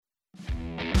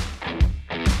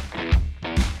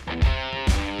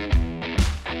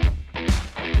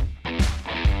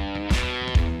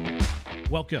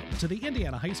Welcome to the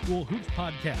Indiana High School Hoops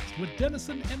Podcast with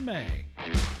Dennison and May.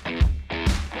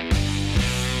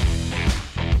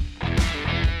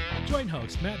 Join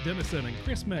hosts Matt Dennison and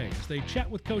Chris May as they chat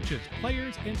with coaches,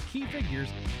 players, and key figures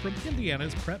from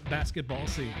Indiana's prep basketball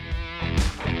scene.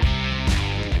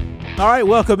 All right,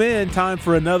 welcome in. Time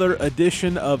for another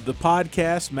edition of the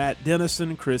podcast. Matt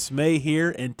Dennison, Chris May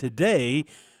here, and today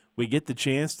we get the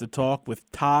chance to talk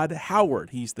with Todd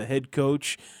Howard. He's the head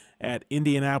coach at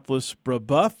Indianapolis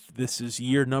Brebeuf. This is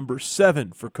year number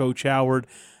 7 for Coach Howard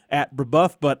at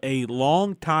Brebeuf, but a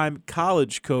longtime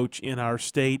college coach in our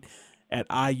state at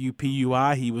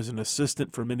IUPUI. He was an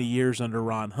assistant for many years under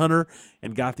Ron Hunter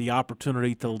and got the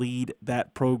opportunity to lead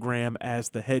that program as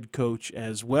the head coach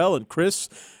as well. And Chris,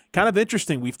 kind of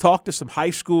interesting. We've talked to some high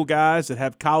school guys that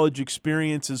have college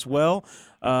experience as well.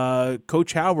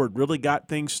 Coach Howard really got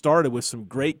things started with some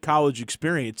great college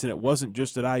experience, and it wasn't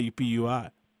just at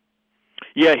IUPUI.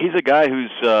 Yeah, he's a guy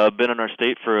who's been in our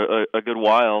state for a good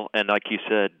while, and like you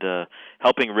said,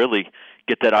 helping really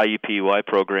get that IUPUI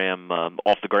program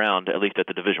off the ground, at least at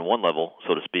the Division I level,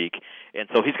 so to speak. And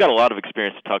so he's got a lot of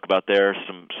experience to talk about there,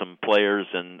 some players,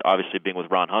 and obviously being with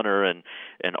Ron Hunter and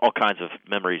all kinds of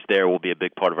memories there will be a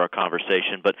big part of our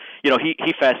conversation. But, you know, he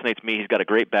fascinates me. He's got a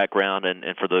great background, and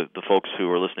for the folks who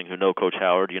are listening who know Coach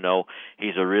Howard, you know,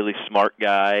 he's a really smart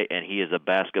guy, and he is a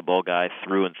basketball guy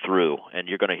through and through. And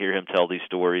you're going to hear him tell these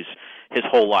stories his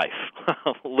whole life,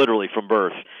 literally from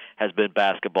birth, has been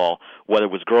basketball, whether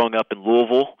it was growing up in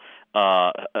Louisville,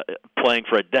 playing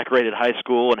for a decorated high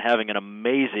school and having an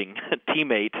amazing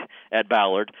teammate at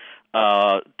Ballard,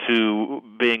 to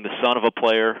being the son of a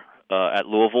player at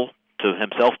Louisville, to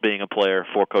himself being a player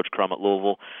for Coach Crum at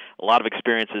Louisville. A lot of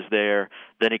experiences there.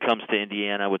 Then he comes to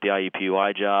Indiana with the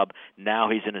IUPUI job. Now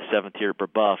he's in his 7th year at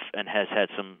Brebeuf and has had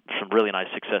some really nice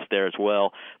success there as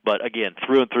well. But again,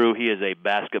 through and through, he is a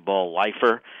basketball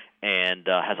lifer and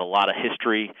has a lot of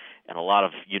history and a lot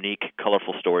of unique,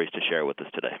 colorful stories to share with us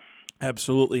today.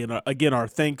 Absolutely. And again, our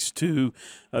thanks to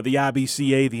the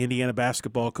IBCA, the Indiana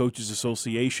Basketball Coaches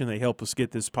Association. They help us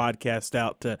get this podcast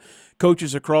out to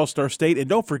coaches across our state. And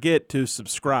don't forget to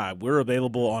subscribe. We're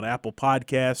available on Apple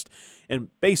Podcast and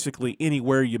basically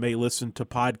anywhere you may listen to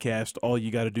podcast. All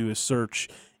you got to do is search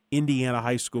Indiana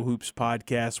High School Hoops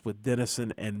Podcast with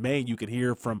Dennison and May. You can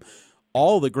hear from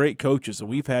all the great coaches, and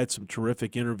we've had some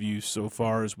terrific interviews so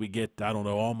far as we get,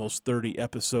 almost 30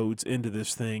 episodes into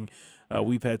this thing.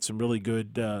 We've had some really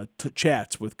good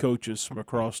chats with coaches from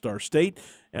across our state,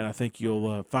 and I think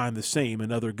you'll find the same,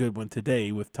 another good one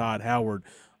today with Todd Howard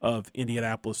of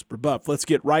Indianapolis Brebeuf. Let's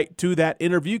get right to that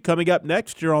interview. Coming up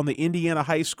next, you're on the Indiana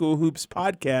High School Hoops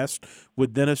Podcast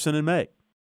with Dennison and May.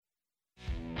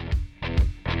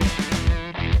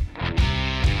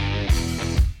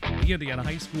 The Indiana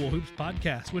High School Hoops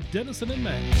Podcast with Dennison and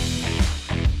May.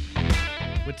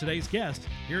 With today's guest,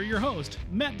 here are your hosts,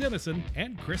 Matt Dennison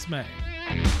and Chris May.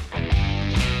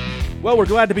 Well, we're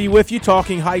glad to be with you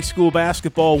talking high school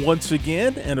basketball once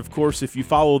again. And, of course, if you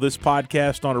follow this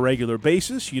podcast on a regular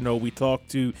basis, you know we talk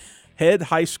to head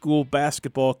high school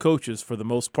basketball coaches for the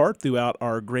most part throughout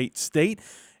our great state.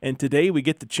 And today we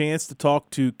get the chance to talk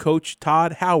to Coach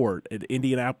Todd Howard at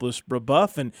Indianapolis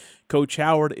Brebeuf. And Coach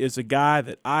Howard is a guy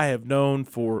that I have known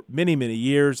for many, many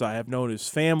years. I have known his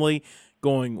family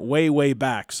going way, way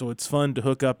back. So it's fun to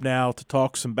hook up now to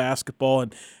talk some basketball.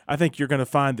 And I think you're going to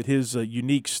find that his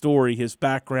unique story, his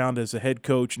background as a head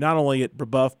coach, not only at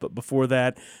Brebeuf, but before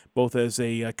that, both as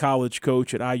a college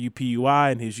coach at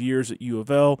IUPUI and his years at U of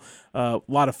L, a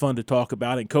lot of fun to talk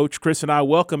about. And Coach, Chris and I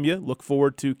welcome you. Look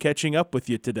forward to catching up with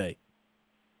you today.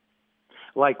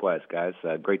 Likewise, guys.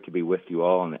 Great to be with you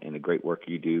all and the great work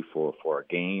you do for our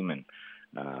game and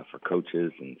for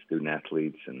coaches and student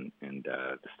athletes, and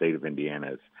the state of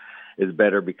Indiana is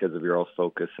better because of your all's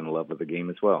focus and love of the game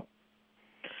as well.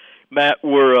 Matt,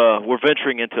 we're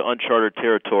venturing into uncharted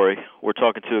territory. We're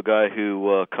talking to a guy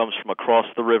who comes from across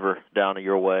the river down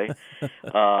your way.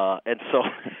 And so,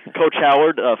 Coach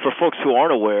Howard, for folks who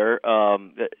aren't aware,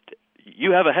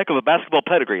 you have a heck of a basketball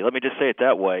pedigree. Let me just say it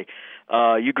that way.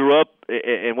 You grew up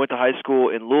and went to high school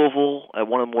in Louisville at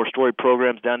one of the more storied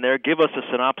programs down there. Give us a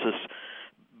synopsis,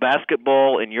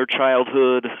 basketball in your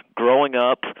childhood, growing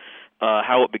up,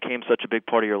 how it became such a big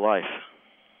part of your life.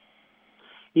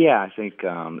 Yeah, I think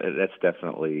that's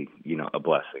definitely, a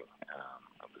blessing.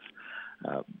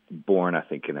 I was born, I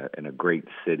think, in a great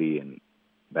city and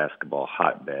basketball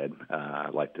hotbed. I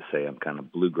like to say I'm kind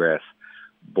of bluegrass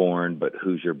born, but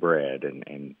Hoosier bred,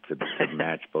 and to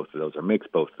match both of those or mix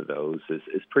both of those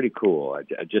is pretty cool.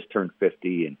 I just turned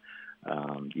 50, and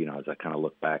as I kind of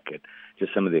look back at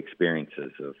just some of the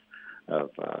experiences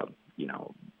of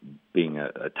being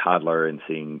a toddler and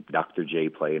seeing Dr. J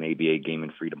play an ABA game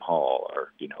in Freedom Hall, or,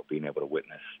 being able to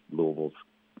witness Louisville's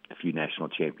a few national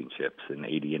championships in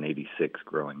 80 and 86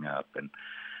 growing up.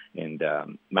 And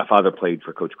my father played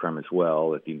for Coach Crum as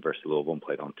well at the University of Louisville and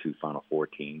played on 2 Final Four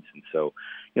teams. And so,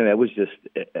 that was just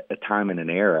a time and an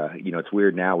era. It's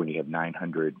weird now when you have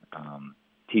 900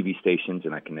 TV stations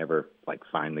and I can never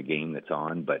find the game that's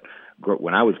on. But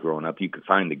when I was growing up, you could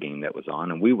find the game that was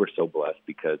on. And we were so blessed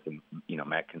because,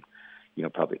 Matt can,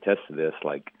 probably attest to this,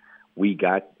 we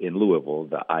got in Louisville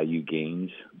the IU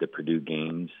games, the Purdue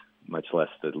games, much less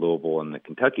the Louisville and the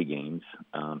Kentucky games.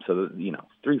 So,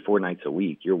 3-4 nights a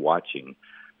week, you're watching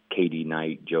Katie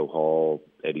Knight, Joe Hall,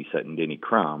 Eddie Sutton, Denny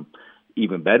Crum.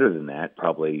 Even better than that,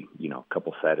 probably, a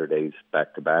couple Saturdays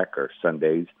back-to-back or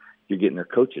Sundays, you're getting their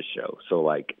coaches show. So,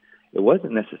 it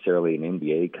wasn't necessarily an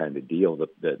NBA kind of deal.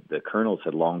 The Colonels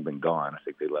had long been gone. I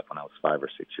think they left when I was 5 or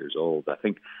 6 years old. I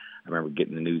remember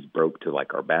getting the news broke to,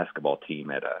 our basketball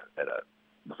team at a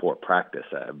before practice.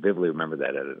 I vividly remember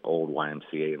that at an old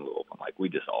YMCA in Louisville. We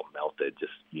just all melted,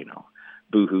 just,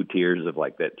 boohoo tears of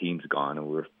that team's gone, and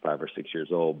we were 5 or 6 years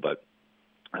old. But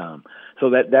so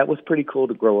that was pretty cool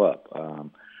to grow up.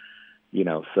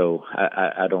 So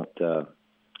I don't.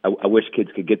 I wish kids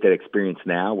could get that experience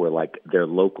now, where their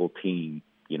local team,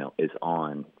 is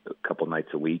on a couple nights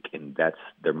a week, and that's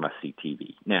their must-see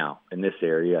TV. Now, in this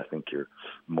area, I think you're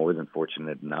more than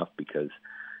fortunate enough because,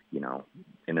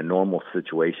 in a normal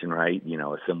situation, right?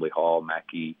 Assembly Hall,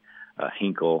 Mackey,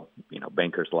 Hinkle,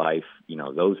 Banker's Life,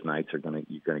 those nights you're going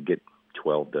to get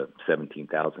 12 to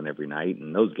 17,000 every night,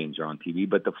 and those games are on TV.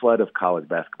 But the flood of college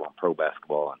basketball and pro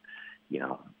basketball, and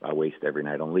I waste every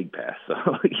night on League Pass, so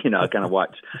I kind of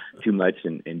watch too much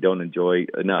and don't enjoy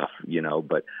enough,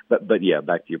 But yeah,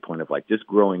 back to your point of just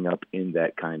growing up in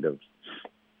that kind of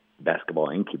basketball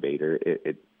incubator,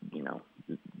 it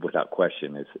without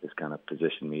question is kind of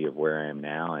positioned me of where I am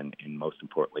now, and most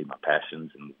importantly, my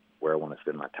passions and where I want to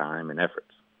spend my time and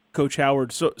efforts. Coach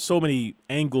Howard, so many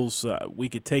angles we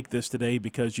could take this today,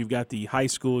 because you've got the high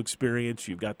school experience,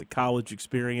 you've got the college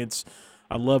experience.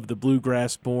 I love the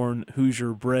bluegrass-born,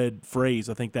 Hoosier-bred phrase.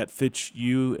 I think that fits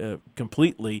you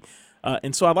completely.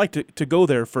 And so I'd like to go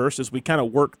there first as we kind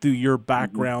of work through your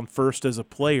background first as a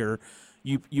player.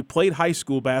 You played high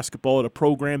school basketball at a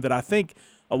program that I think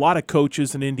a lot of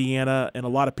coaches in Indiana and a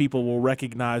lot of people will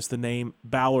recognize the name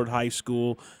Ballard High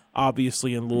School,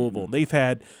 obviously in Louisville. They've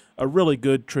had a really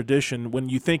good tradition. When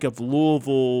you think of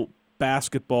Louisville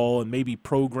basketball and maybe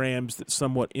programs that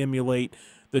somewhat emulate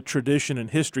the tradition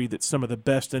and history that some of the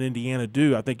best in Indiana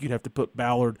do, I think you'd have to put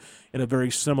Ballard in a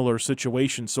very similar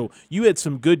situation. So you had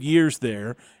some good years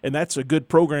there, and that's a good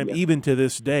program even to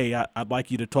this day. I'd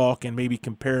like you to talk and maybe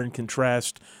compare and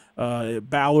contrast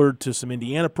Ballard to some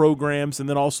Indiana programs, and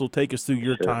then also take us through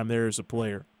your time there as a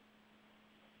player.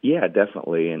 Yeah,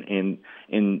 definitely. And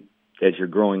as you're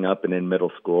growing up and in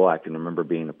middle school, I can remember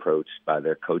being approached by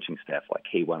their coaching staff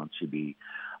hey, why don't you be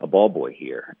a ball boy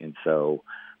here? And so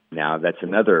now that's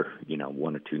another,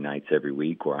 1 or 2 nights every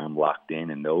week where I'm locked in,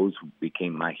 and those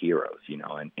became my heroes,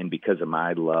 and because of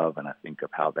my love and I think of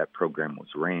how that program was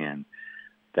ran,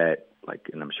 that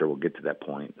and I'm sure we'll get to that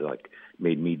point,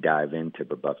 made me dive into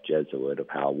Buff Jesuit of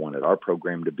how I wanted our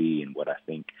program to be and what I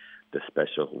think the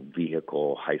special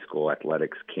vehicle high school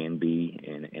athletics can be.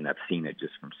 And I've seen it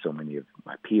just from so many of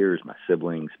my peers, my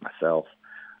siblings, myself.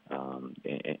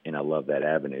 And I love that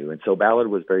avenue. And so Ballard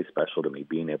was very special to me,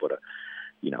 being able to,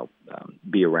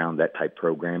 be around that type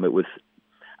program. It was,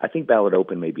 I think Ballard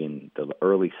opened maybe in the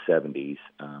early 70s.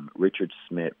 Richard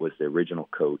Smith was the original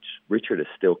coach. Richard is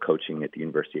still coaching at the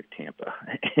University of Tampa.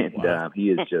 And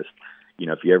he is just,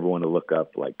 if you ever want to look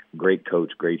up great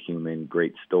coach, great human,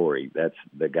 great story, that's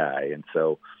the guy. And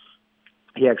so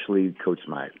he actually coached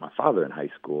my father in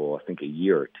high school, I think a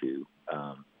year or two,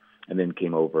 and then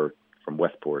came over from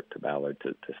Westport to Ballard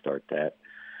to start that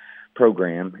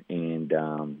program. And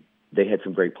they had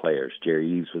some great players. Jerry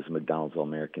Eves was a McDonald's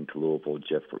All-American to Louisville.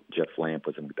 Jeff Lamp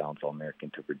was a McDonald's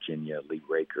All-American to Virginia. Lee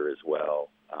Raker as well.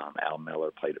 Al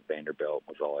Miller played at Vanderbilt,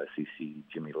 was all SEC.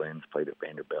 Jimmy Lenz played at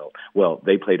Vanderbilt. Well,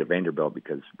 they played at Vanderbilt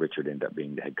because Richard ended up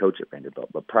being the head coach at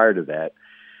Vanderbilt. But prior to that,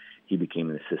 he became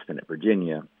an assistant at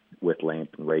Virginia with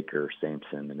Lamp and Raker,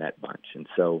 Sampson, and that bunch. And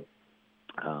so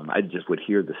I just would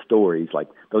hear the stories.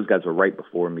 Those guys were right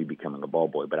before me becoming a ball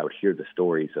boy, but I would hear the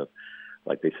stories of,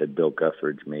 they said, Bill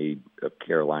Guthridge of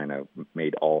Carolina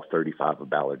made all 35 of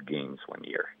Ballard games one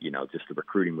year. Just the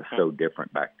recruiting was so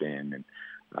different back then.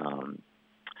 And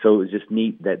so it was just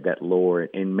neat that lore,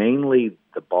 and mainly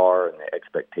the bar and the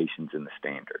expectations and the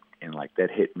standard. And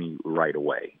that hit me right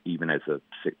away, even as a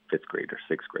fifth grader,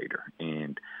 sixth grader.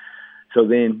 And So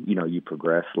then, you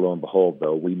progress. Lo and behold,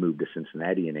 though, we moved to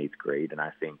Cincinnati in 8th grade, and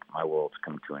I think my world's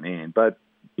come to an end. But,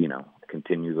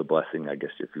 continue the blessing, I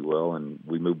guess, if you will, and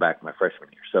we moved back my freshman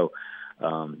year. So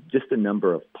just a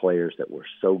number of players that were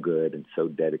so good and so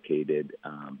dedicated.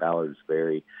 Ballard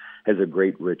has a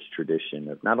great, rich tradition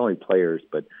of not only players,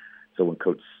 but so when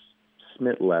Coach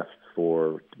Smith left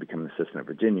to become an assistant at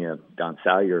Virginia, Don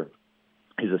Salyer,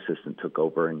 his assistant, took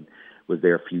over and was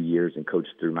there a few years and coached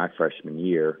through my freshman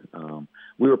year.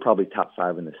 We were probably top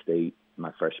 5 in the state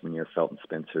my freshman year. Felton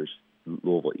Spencer's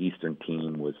Louisville Eastern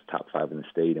team was top 5 in the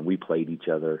state, and we played each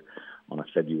other on a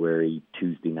February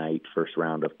Tuesday night first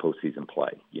round of postseason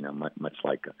play, much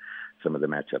like some of the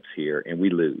matchups here, and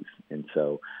we lose. And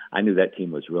so I knew that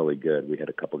team was really good. We had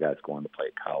a couple guys going to play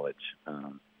at college.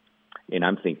 And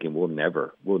I'm thinking we'll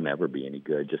never be any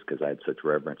good just because I had such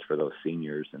reverence for those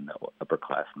seniors and the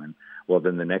upperclassmen. Well,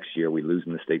 then the next year we lose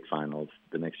in the state finals.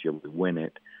 The next year we win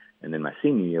it. And then my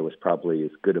senior year was probably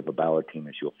as good of a Ballard team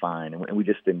as you'll find. And we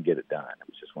just didn't get it done. It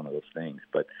was just one of those things.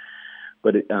 But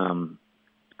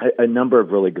a number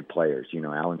of really good players.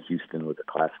 Allen Houston was a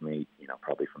classmate,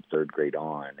 probably from 3rd grade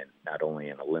on, and not only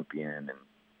an Olympian,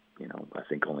 and I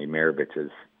think only Maravich has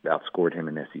outscored him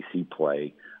in SEC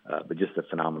play, but just a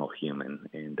phenomenal human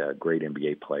and a great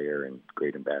NBA player and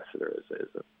great ambassador as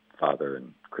a father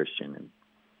and Christian and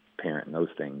parent and those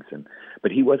things.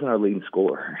 But he wasn't our leading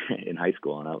scorer in high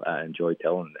school, and I enjoy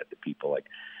telling that to people. Like,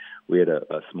 we had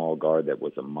a small guard that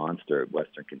was a monster at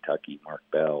Western Kentucky, Mark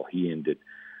Bell. He ended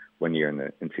one year in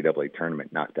the NCAA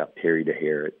tournament, knocked out Terry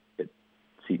DeHare at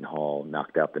Seton Hall,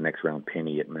 knocked out the next round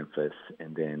Penny at Memphis,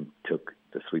 and then took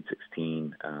the Sweet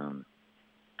 16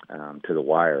 to the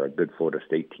wire, a good Florida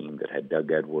State team that had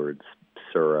Doug Edwards,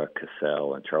 Sura,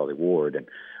 Cassell, and Charlie Ward. And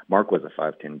Mark was a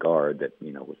 5'10" guard that,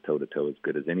 was toe-to-toe as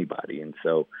good as anybody. And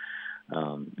so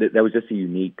that was just a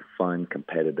unique, fun,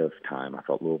 competitive time. I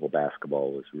thought Louisville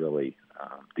basketball was really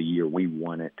the year we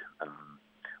won it.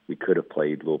 We could have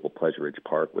played Louisville Pleasure Ridge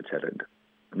Park, which had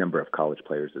a number of college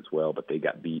players as well, but they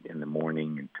got beat in the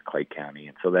morning into Clay County.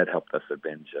 And so that helped us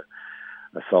avenge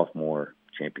a sophomore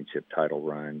championship title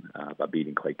run by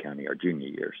beating Clay County our junior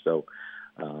year. So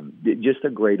just a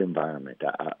great environment.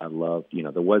 I loved,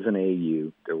 there wasn't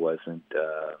AAU, there wasn't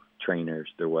trainers,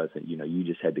 there wasn't, you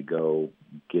just had to go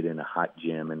get in a hot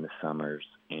gym in the summers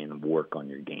and work on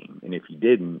your game. And if you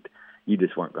didn't, you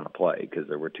just weren't going to play because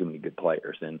there were too many good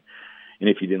players. And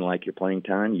if you didn't like your playing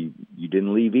time, you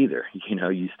didn't leave either.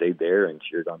 You stayed there and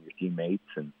cheered on your teammates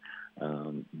and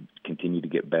continue to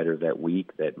get better that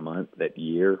week, that month, that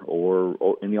year,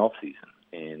 or in the off season.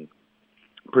 And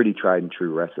pretty tried and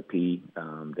true recipe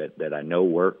that I know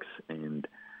works, and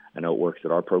I know it works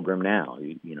at our program now.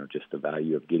 Just the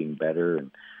value of getting better and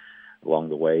along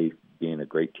the way being a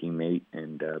great teammate.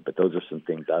 And but those are some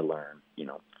things I learned,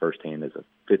 firsthand as a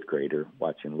 5th grader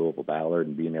watching Louisville Ballard,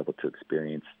 and being able to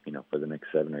experience, for the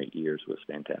next 7 or 8 years was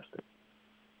fantastic.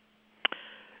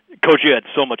 Coach, you had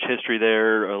so much history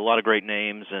there, a lot of great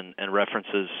names and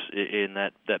references in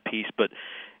that piece, but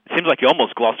it seems like you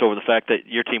almost glossed over the fact that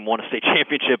your team won a state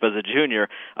championship as a junior.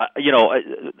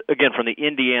 Again, from the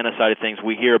Indiana side of things,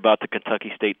 we hear about the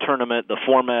Kentucky State Tournament, the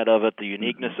format of it, the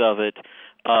uniqueness of it.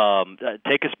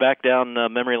 Take us back down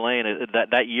memory lane,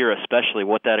 that year especially,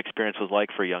 what that experience was like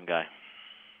for a young guy.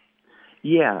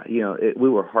 Yeah, we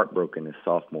were heartbroken as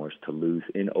sophomores to lose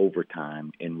in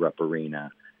overtime in Rupp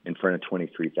Arena in front of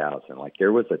 23,000. Like,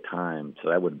 there was a time, so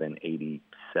that would have been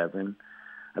 87.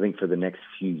 I think for the next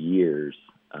few years,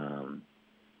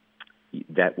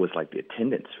 that was like the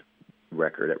attendance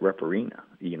record at Rupp Arena,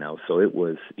 so it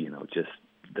was, just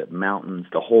the mountains,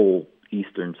 the whole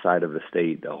eastern side of the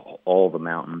state, all the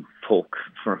mountain folk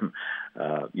from,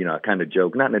 I kind of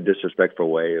joke, not in a disrespectful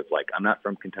way of like, I'm not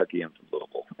from Kentucky, I'm from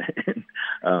Louisville.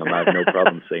 I have no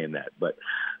problem saying that, but,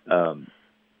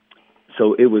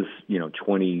 so it was,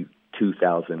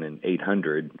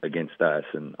 22,800 against us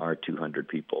and our 200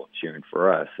 people cheering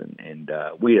for us. And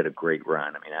we had a great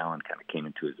run. I mean, Allen kind of came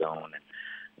into his own.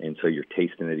 And so you're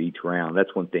tasting it each round.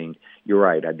 That's one thing. You're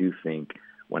right. I do think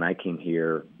when I came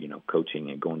here, coaching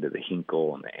and going to the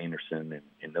Hinkle and the Anderson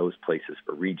and those places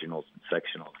for regionals and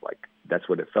sectionals, like that's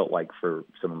what it felt like for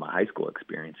some of my high school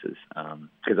experiences.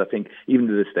 Because I think even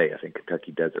to this day, I think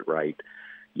Kentucky does it right.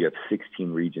 You have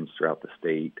 16 regions throughout the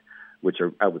state, which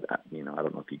are, I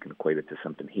don't know if you can equate it to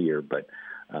something here, but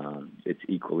it's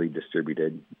equally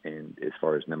distributed and as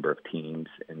far as number of teams.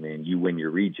 And then you win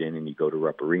your region and you go to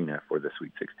Rupp Arena for the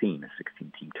Sweet 16, a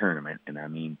 16-team tournament. And I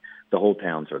mean, the whole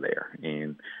towns are there.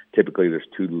 And typically there's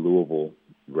 2 Louisville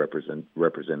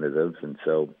representatives. And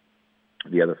so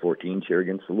the other 14 cheer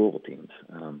against the Louisville teams.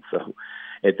 So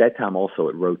at that time also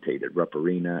it rotated, Rupp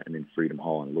Arena and then Freedom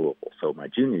Hall in Louisville. So my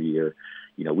junior year,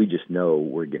 we just know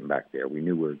we're getting back there. We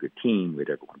knew we were a good team. We had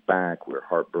everyone back. We were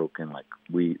heartbroken.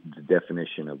 The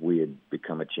definition of we had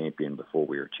become a champion before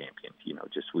we were champions.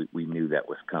 We knew that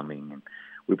was coming, and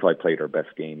we probably played our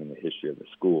best game in the history of the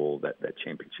school, that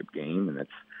championship game, and that's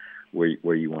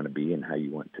where you want to be and how you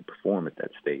want to perform at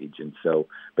that stage. And so,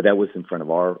 but that was in front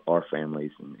of our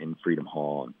families in Freedom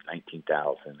Hall, and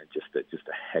 19,000, and just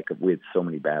a heck of, we had so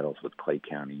many battles with Clay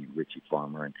County and Richie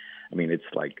Farmer. And I mean, it's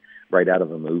like right out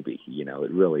of a movie,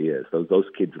 it really is. Those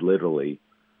kids literally,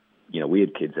 we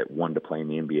had kids that wanted to play in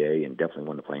the NBA and definitely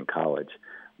wanted to play in college.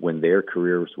 When their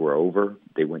careers were over,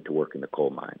 they went to work in the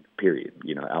coal mine, period.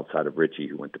 Outside of Richie,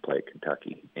 who went to play at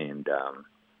Kentucky, and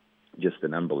just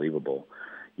an unbelievable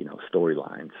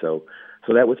storyline. So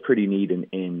that was pretty neat.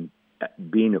 And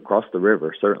being across the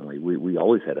river, certainly, we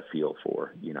always had a feel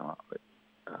for,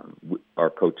 our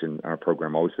coach and our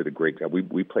program always did a great job.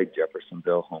 We played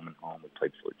Jeffersonville home and home. We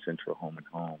played Floyd Central home and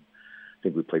home. I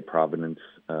think we played Providence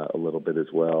a little bit as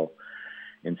well.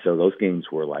 And so those games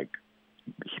were like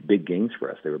big games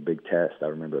for us. They were big tests. I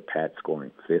remember Pat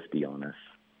scoring 50 on us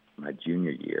my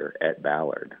junior year at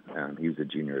Ballard. He was a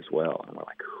junior as well. And we're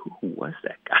like, who was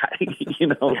that guy?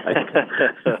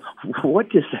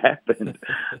 What just happened?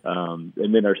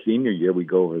 And then our senior year, we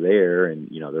go over there, and,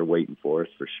 they're waiting for us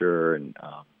for sure. And,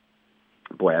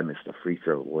 boy, I missed a free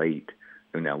throw late.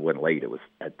 And it wasn't late. It was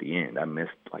at the end. I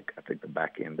missed, I think the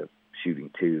back end of shooting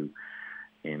 2.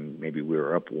 And maybe we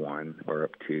were up 1 or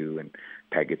up 2, and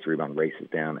Pat gets the rebound, races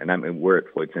down. And we're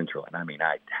at Floyd Central. And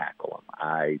I tackle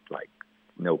him.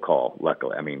 No call,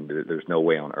 luckily. There's no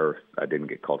way on earth I didn't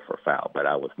get called for a foul, but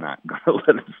I was not going to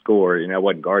let him score. I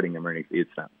wasn't guarding him or anything. It's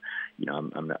not,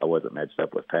 I wasn't matched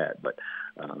up with Pat. But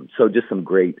so just some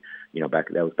great,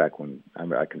 that was back when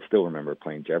I can still remember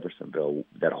playing Jeffersonville.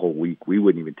 That whole week, we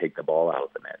wouldn't even take the ball out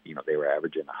of the net. They were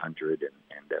averaging 100,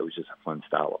 and it was just a fun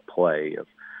style of play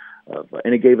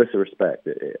and it gave us a respect.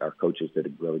 Our coaches did a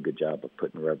really good job of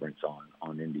putting reverence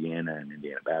on Indiana and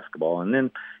Indiana basketball. And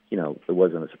then, it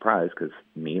wasn't a surprise because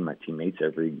me and my teammates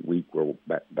every week were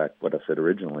back what I said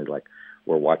originally,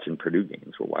 we're watching Purdue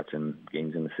games. We're watching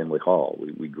games in Assembly Hall.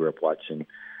 We grew up watching,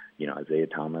 Isaiah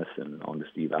Thomas and on to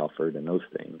Steve Alford and those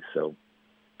things. So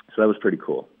that was pretty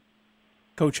cool.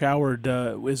 Coach Howard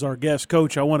is our guest.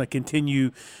 Coach, I want to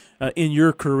continue in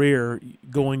your career,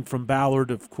 going from Ballard,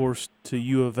 of course, to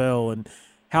U of L, and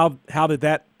how did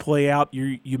that play out?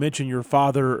 You mentioned your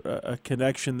father, a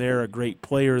connection there, a great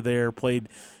player there, played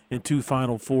in 2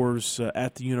 Final Fours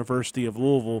at the University of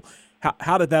Louisville.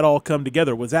 How did that all come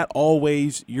together? Was that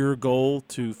always your goal,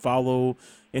 to follow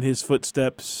in his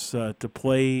footsteps, to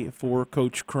play for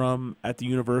Coach Crum at the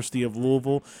University of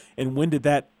Louisville? And when did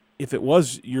that, if it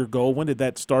was your goal, when did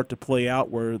that start to play out,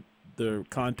 where the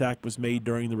contact was made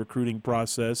during the recruiting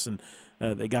process and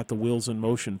they got the wheels in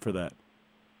motion for that?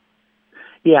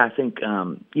 Yeah, I think,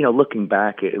 looking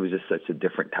back, it was just such a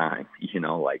different time.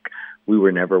 We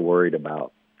were never worried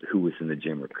about who was in the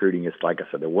gym recruiting us. Like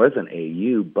I said, there was an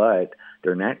AU, but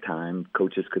during that time,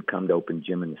 coaches could come to open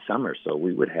gym in the summer. So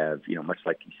we would have, much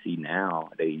like you see now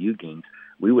at AU games,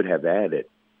 we would have that at,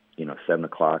 7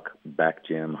 o'clock back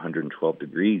gym, 112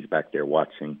 degrees back there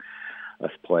watching us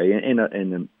play. And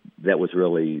that was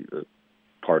really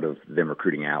part of them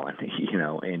recruiting Allen,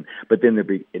 but then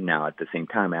now at the same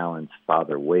time, Allen's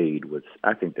father, Wade, was,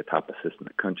 I think, the top assistant in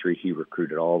the country. He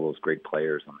recruited all those great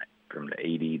players from the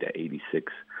 80 to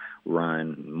 86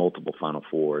 run, multiple Final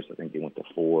Fours. I think they went to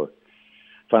 4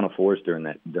 Final Fours during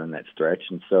that stretch.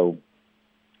 And so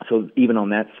even on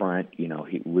that front,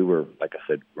 we were, like I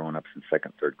said, growing up since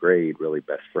 2nd, 3rd grade, really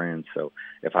best friends. So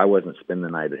if I wasn't spending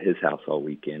the night at his house all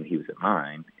weekend, he was at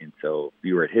mine. And so if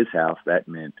you were at his house, that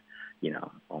meant,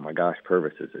 oh my gosh,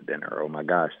 Purvis is at dinner, or oh my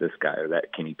gosh, this guy, or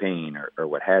that Kenny Payne, or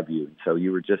what have you. And so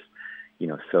you were just,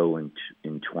 so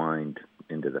entwined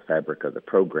into the fabric of the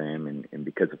program, and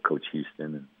because of Coach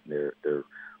Houston and their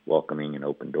welcoming and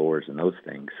open doors and those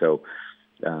things. So,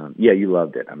 you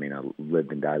loved it. I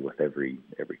lived and died with every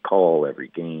call, every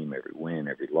game, every win,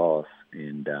 every loss.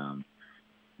 And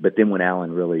but then when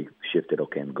Allen really shifted,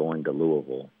 okay, I'm going to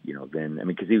Louisville, then,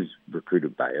 because he was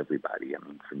recruited by everybody,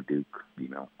 from Duke,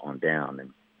 on down,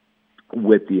 and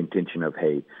with the intention of,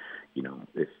 hey,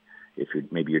 if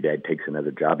maybe your dad takes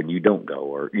another job and you don't go,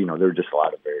 or, there are just a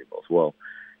lot of variables. Well,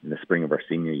 in the spring of our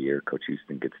senior year, Coach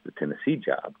Houston gets the Tennessee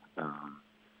job.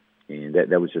 And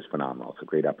that was just phenomenal. It's a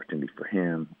great opportunity for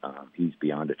him. He's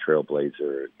beyond a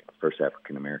trailblazer, first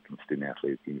African-American student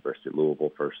athlete at the University of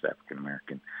Louisville, first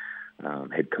African-American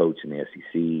head coach in the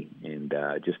SEC, and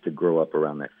just to grow up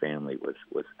around that family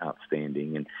was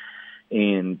outstanding.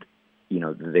 And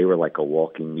they were like a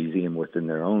walking museum within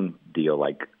their own deal.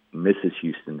 Like Mrs.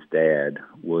 Houston's dad,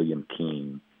 William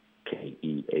King,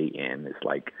 Kean, is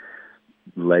like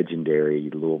legendary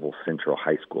Louisville Central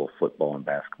High School football and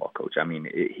basketball coach. I mean,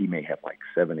 he may have like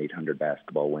 700-800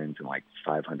 basketball wins and like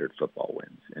 500 football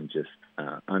wins, and just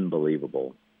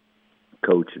unbelievable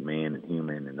coach and man and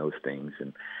human and those things.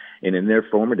 And in their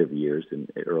formative years and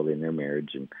early in their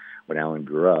marriage, and when Alan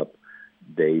grew up,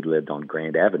 they lived on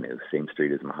Grand Avenue, same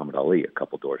street as Muhammad Ali, a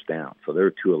couple doors down. So there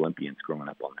were two Olympians growing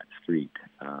up on that street,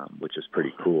 which is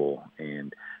pretty cool.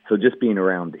 And so just being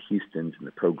around the Houstons and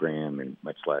the program, and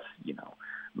much less,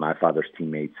 my father's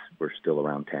teammates were still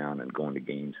around town and going to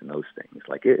games and those things.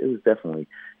 Like it was definitely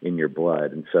in your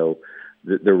blood. And so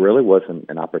there really wasn't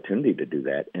an opportunity to do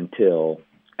that until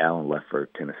Alan left for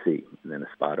Tennessee. And then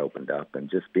a spot opened up,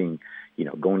 and just being,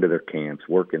 going to their camps,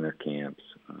 working their camps,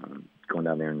 going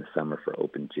down there in the summer for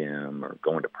open gym, or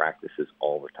going to practices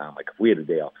all the time. Like if we had a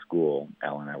day off school,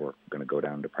 Alan and I were going to go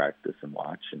down to practice and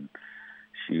watch and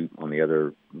shoot on the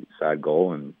other side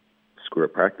goal and screw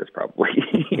up practice probably,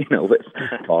 with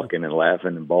talking and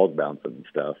laughing and balls bouncing and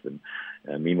stuff.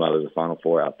 And meanwhile, there's a Final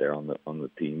Four out there on the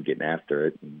team getting after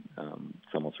it, and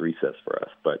it's almost recess for us.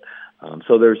 But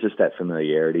so there's just that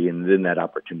familiarity, and then that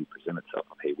opportunity presents itself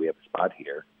of, hey, we have a spot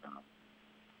here.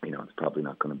 It's probably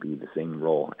not going to be the same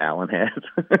role Alan has,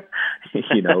 but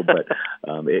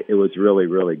it was really,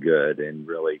 really good and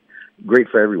really great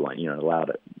for everyone. Allowed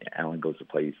it. Alan goes to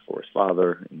play for his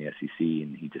father in the SEC,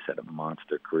 and he just had a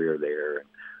monster career there.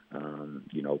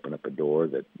 Opened up a door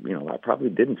that, I probably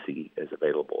didn't see as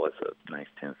available as a ninth,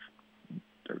 10th,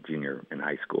 or junior in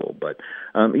high school. But,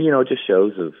 it just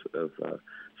shows of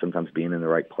sometimes being in the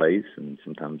right place, and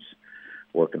sometimes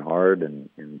working hard and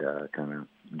kind of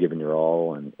giving your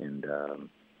all, and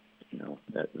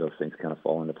those things kind of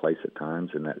fall into place at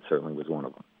times, and that certainly was one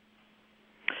of them.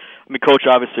 I mean, Coach,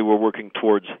 obviously we're working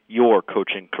towards your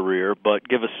coaching career, but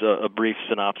give us a brief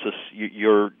synopsis,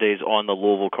 your days on the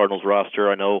Louisville Cardinals roster.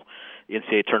 I know the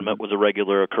NCAA tournament was a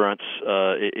regular occurrence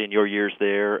in your years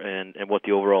there, and what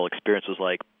the overall experience was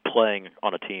like playing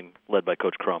on a team led by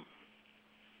Coach Crum.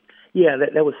 Yeah,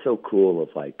 that was so cool of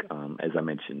like, as I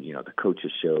mentioned, the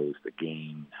coaches shows, the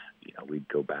games, we'd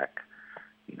go back,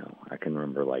 I can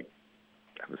remember like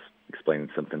I was explaining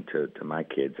something to my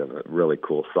kids of a really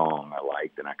cool song I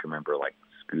liked, and I can remember like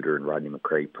Scooter and Rodney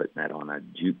McCray putting that on a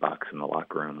jukebox in the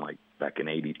locker room like back in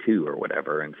 '82 or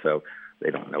whatever, and so they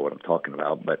don't know what I'm talking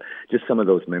about, but just some of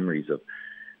those memories of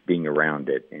being around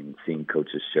it and seeing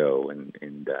coaches show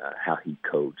and how he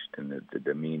coached and the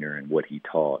demeanor and what he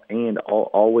taught, and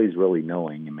always really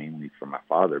knowing, and mainly from my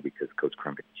father, because Coach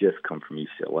Crum had just come from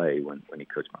UCLA when he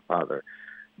coached my father,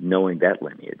 knowing that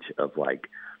lineage of like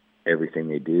everything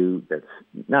they do, that's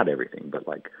not everything, but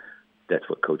like that's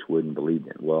what Coach Wooden believed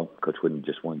in. Well, Coach Wooden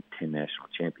just won 10 national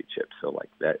championships, so like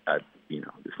that,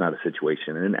 it's not a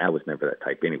situation, and I was never that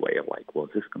type anyway of like, well,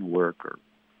 is this going to work, or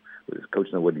does Coach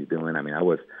know what he's doing? I mean, I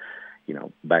was,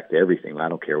 back to everything. I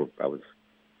don't care. I was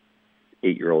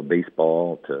 8-year-old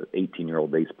baseball to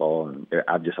 18-year-old baseball, and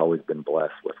I've just always been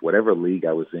blessed with whatever league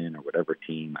I was in or whatever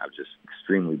team. I was just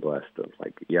extremely blessed of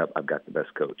like, yep, I've got the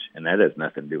best coach, and that has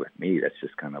nothing to do with me. That's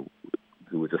just kind of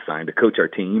who was assigned to coach our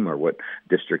team or what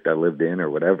district I lived in or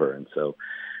whatever. And so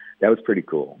that was pretty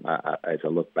cool. As I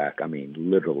look back, I mean,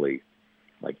 literally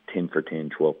like 10 for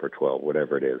 10, 12 for 12,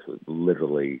 whatever it is, was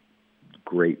literally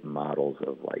great models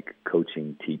of like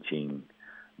coaching, teaching,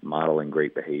 modeling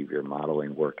great behavior,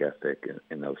 modeling work ethic,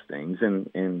 and those things.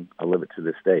 And I live it to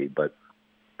this day. But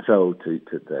so to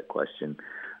that question,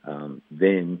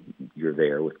 then you're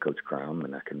there with Coach Crum,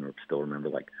 and I can still remember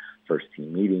like first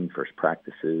team meeting, first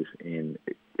practices. And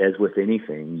as with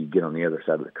anything, you get on the other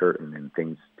side of the curtain and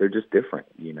things, they're just different,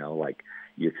 like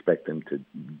you expect them to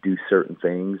do certain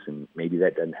things and maybe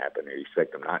that doesn't happen, or you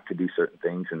expect them not to do certain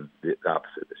things and the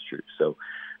opposite is true. So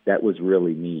that was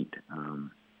really neat.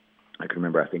 I can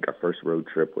remember, I think our first road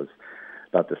trip was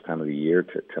about this time of the year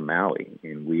to Maui,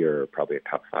 and we are probably a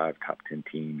top 5, top 10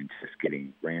 team and just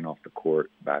getting ran off the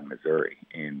court by Missouri.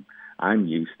 And I'm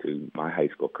used to my high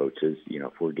school coaches,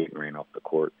 if we're getting ran off the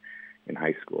court in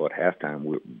high school at halftime,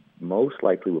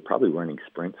 we're probably running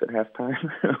sprints at halftime.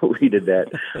 We did that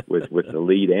with the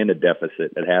lead and a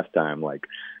deficit at halftime. Like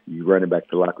you running back to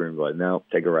the locker room, going, no,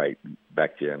 take a right,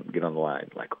 back to you, and get on the line.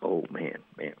 Like, oh man,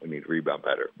 we need to rebound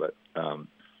better. But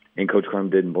and Coach Crum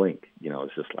didn't blink.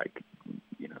 It's just like,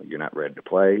 you're not ready to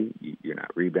play. You're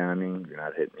not rebounding. You're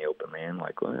not hitting the open man.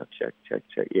 Like, well, check.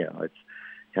 Yeah, it's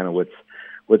kind of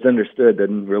what's understood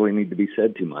doesn't really need to be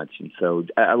said too much. And so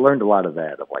I learned a lot of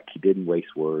that, of like he didn't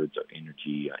waste words or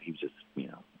energy. He was just,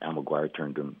 Al McGuire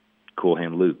turned to him, cool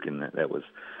hand Luke, and that was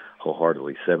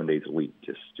wholeheartedly 7 days a week.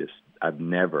 Just I've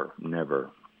never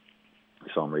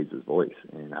saw him raise his voice,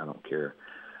 and I don't care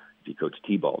if you coach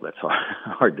T-ball, that's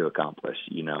hard to accomplish,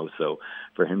 So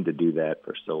for him to do that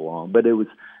for so long, but it was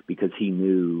because he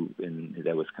knew, and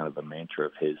that was kind of a mantra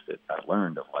of his that I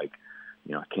learned of like,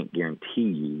 I can't guarantee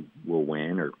you will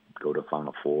win or go to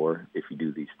Final Four if you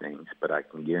do these things, but I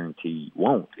can guarantee you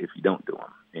won't if you don't do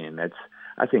them. And that's,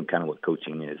 I think, kind of what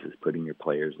coaching is putting your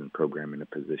players and program in a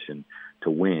position to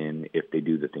win if they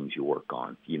do the things you work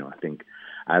on. I think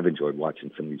I've enjoyed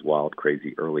watching some of these wild,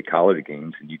 crazy early college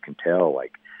games, and you can tell,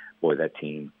 like, boy, that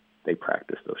team, they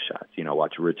practice those shots.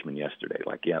 Watch Richmond yesterday.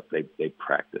 Like, yeah, they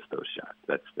practice those shots.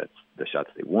 That's the shots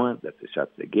they want. That's the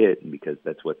shots they get. And because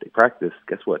that's what they practice,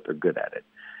 guess what? They're good at it.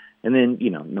 And then,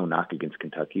 no knock against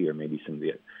Kentucky or maybe some of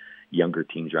the younger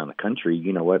teams around the country.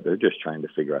 You know what? They're just trying to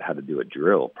figure out how to do a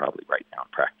drill probably right now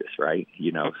in practice, right?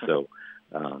 So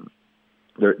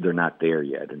they're not there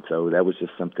yet. And so that was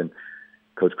just something –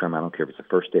 Coach Crum, I don't care if it's the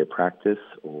first day of practice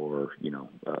or,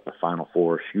 a Final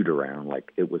Four shoot-around,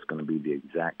 like it was going to be the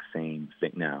exact same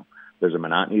thing. Now, there's a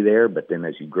monotony there, but then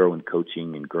as you grow in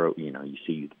coaching and grow, you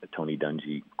see the Tony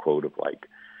Dungy quote of like,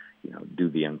 do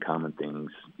the uncommon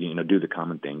things, do the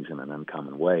common things in an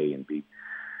uncommon way and be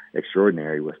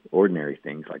extraordinary with ordinary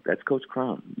things. Like that's Coach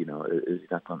Crum.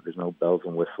 There's no bells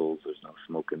and whistles. There's no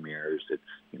smoke and mirrors. It's,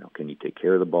 can you take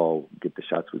care of the ball, get the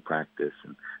shots we practice?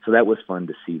 And so that was fun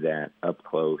to see that up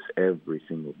close every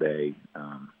single day.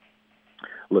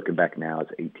 Looking back now as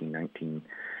 18,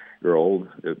 19-year-old,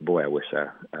 boy, I wish I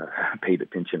paid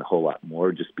attention a whole lot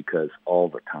more just because all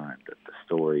the time, the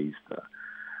stories,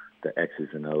 the X's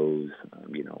and O's,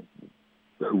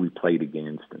 who we played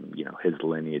against and, his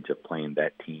lineage of playing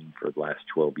that team for the last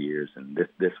 12 years. And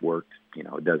this worked,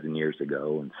 a dozen years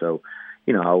ago. And so,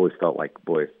 I always felt like,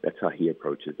 boy, if that's how he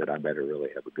approaches it, I better really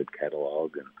have a good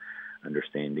catalog and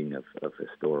understanding of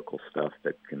historical stuff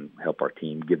that can help our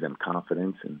team, give them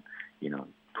confidence and,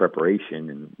 preparation.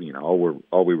 And,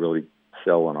 all we really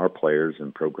sell on our players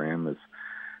and program is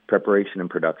preparation and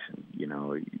production.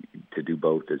 To do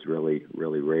both is really,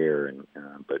 really rare, and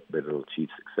but it'll achieve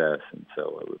success. And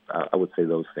so I would say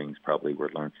those things probably were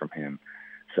learned from him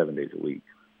 7 days a week.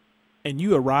 And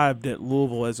you arrived at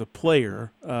Louisville as a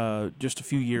player just a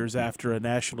few years after a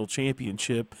national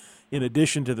championship. In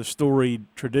addition to the storied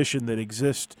tradition that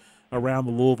exists around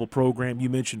the Louisville program, you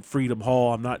mentioned Freedom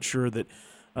Hall. I'm not sure that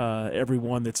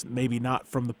everyone that's maybe not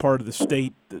from the part of the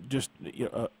state that just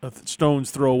a stone's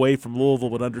throw away from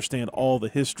Louisville would understand all the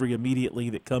history immediately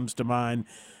that comes to mind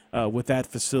with that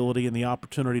facility and the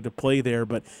opportunity to play there.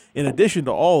 But in addition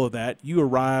to all of that, you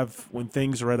arrive when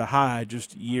things are at a high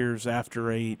just years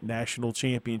after a national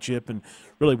championship and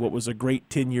really what was a great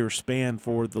 10-year span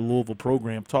for the Louisville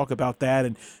program. Talk about that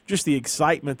and just the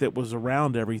excitement that was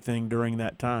around everything during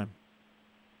that time.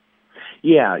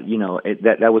 Yeah,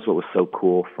 that was what was so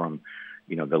cool from,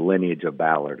 the lineage of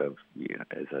Ballard of,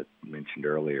 as I mentioned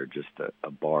earlier, just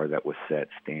a bar that was set,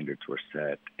 standards were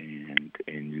set, and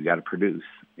you got to produce.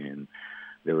 And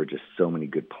there were just so many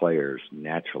good players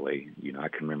naturally. I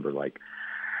can remember like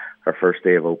our first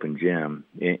day of open gym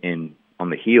and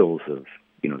on the heels of,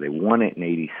 they won it in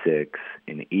 86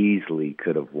 and easily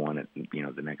could have won it,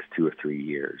 the next 2 or 3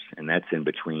 years. And that's in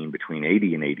between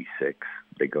 80 and 86.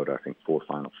 They go to, I think, 4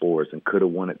 Final Fours and could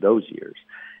have won it those years.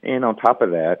 And on top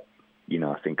of that,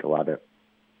 I think a lot of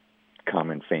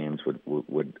common fans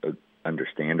would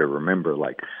understand or remember,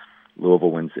 like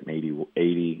Louisville wins it in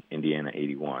 80, Indiana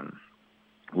 81.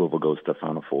 Louisville goes to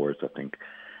Final Fours, I think,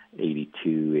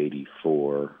 82,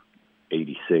 84,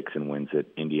 86 and wins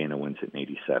it. Indiana wins it in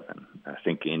 87. I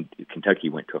think Kentucky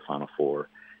went to a Final Four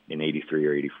in 83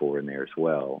 or 84 in there as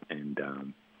well.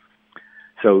 And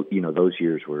so, those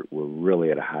years were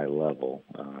really at a high level.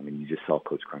 And you just saw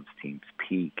Coach Crum's teams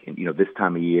peak. And, this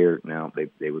time of year, now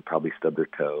they would probably stub their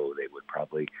toe. They would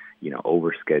probably,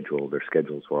 overschedule. Their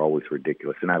schedules were always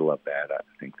ridiculous. And I love that. I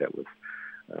think that was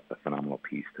a phenomenal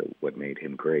piece to what made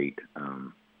him great.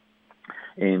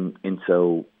 And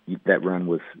so that run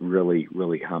was really,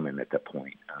 really humming at that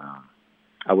point.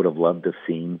 I would have loved to have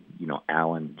seen,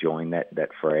 Allen join that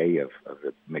fray of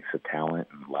the mix of talent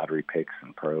and lottery picks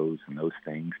and pros and those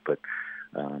things. But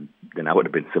then I would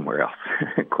have been somewhere else,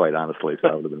 quite honestly. So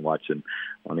I would have been watching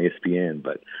on ESPN.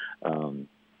 But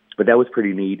that was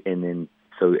pretty neat. And then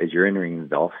so as you're entering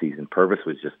the off season, Purvis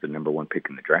was just the number 1 pick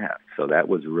in the draft. So that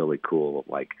was really cool.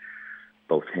 Like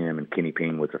both him and Kenny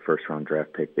Payne was a first-round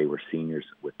draft pick. They were seniors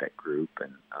with that group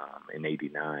and in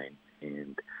 '89.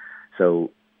 And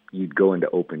So you'd go into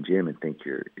open gym and think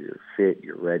you're fit,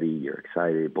 you're ready, you're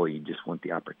excited. Boy, you just want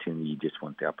the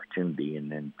opportunity.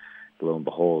 And then lo and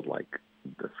behold, like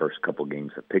the first couple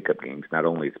games of pickup games, not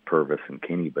only is Purvis and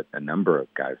Kenny, but a number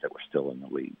of guys that were still in the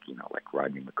league, like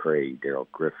Rodney McCray, Daryl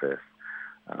Griffith,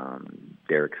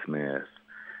 Derek Smith,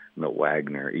 Milt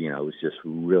Wagner. It was just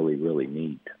really, really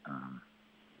neat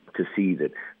to see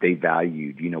that they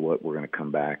valued, we're going to come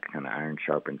back, kind of iron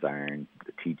sharpens iron,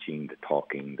 the teaching, the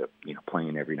talking, the,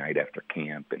 playing every night after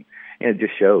camp. And it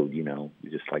just showed,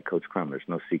 just like Coach Crum, there's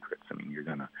no secrets. I mean, you're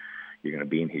going to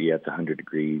be in here. Yeah, it's 100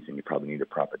 degrees and you probably need to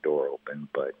prop a door open,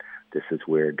 but this is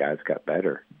where guys got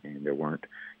better. And there weren't,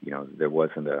 there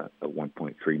wasn't a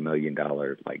 $1.3 million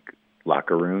like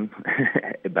locker room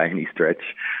by any stretch.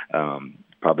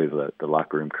 Probably the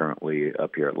locker room currently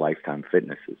up here at Lifetime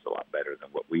Fitness is a lot better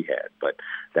than what we had, but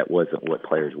that wasn't what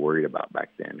players worried about back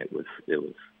then. It was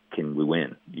can we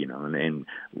win, and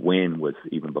win was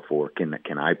even before can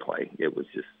I play. It was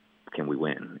just can we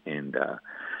win, and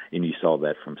you saw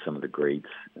that from some of the greats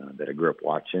that I grew up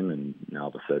watching, and now all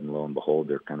of a sudden, lo and behold,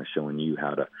 they're kind of showing you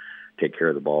how to take care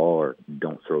of the ball or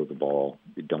don't throw the ball.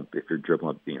 Don't, if you're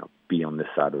dribbling, be on this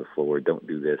side of the floor. Don't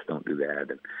do this, don't do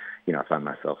that. And, I find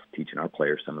myself teaching our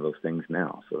players some of those things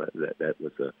now. So that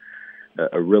was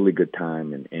a really good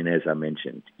time. And as I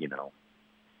mentioned,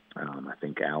 I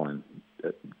think Alan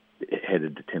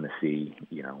headed to Tennessee,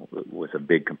 was a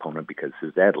big component because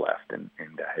his dad left and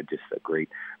had just a great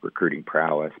recruiting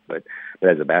prowess. But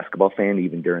as a basketball fan,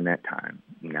 even during that time,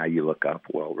 now you look up,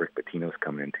 well, Rick Pitino's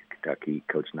coming into Kentucky,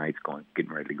 Coach Knight's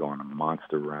getting ready to go on a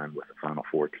monster run with the Final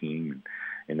Four team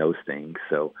and those things.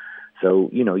 So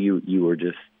you were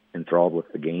just enthralled with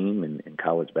the game and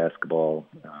college basketball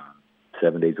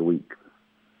 7 days a week.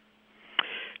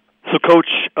 So, Coach,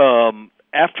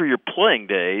 after your playing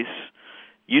days,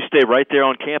 you stay right there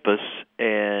on campus,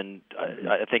 and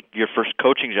I think your first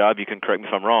coaching job, you can correct me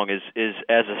if I'm wrong, is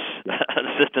as an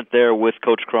assistant there with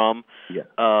Coach Crum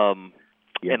and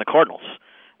the Cardinals.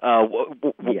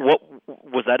 What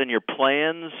was that in your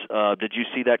plans? Did you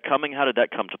see that coming? How did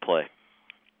that come to play?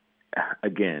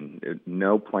 Again,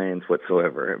 no plans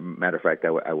whatsoever. Matter of fact,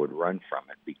 I would run from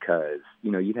it because,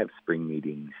 you'd have spring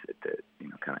meetings at the,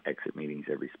 kind of exit meetings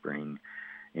every spring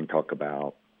and talk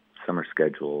about summer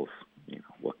schedules,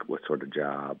 what sort of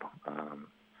job,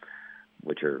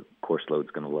 what your course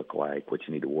load's going to look like, what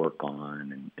you need to work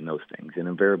on, and those things. And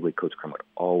invariably, Coach Crum would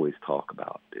always talk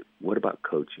about, what about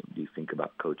coaching? Do you think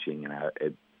about coaching? And I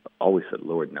always said,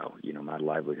 Lord, no. My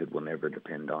livelihood will never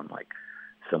depend on, like,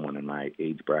 someone in my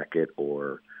age bracket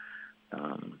or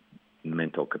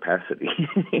mental capacity.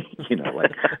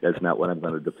 Like that's not what I'm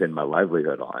going to depend my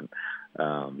livelihood on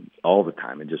all the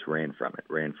time, and just ran from it.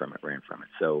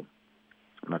 So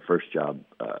my first job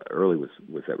early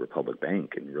was at Republic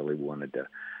Bank, and really wanted to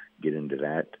get into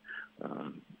that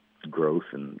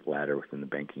growth and ladder within the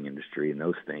banking industry and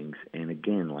those things. And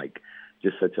again, like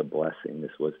just such a blessing.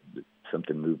 This was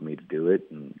something moved me to do it,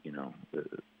 and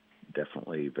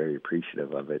definitely very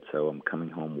appreciative of it. So I'm coming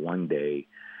home one day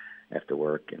after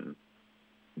work and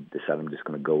decide I'm just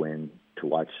going to go in to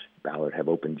watch Ballard have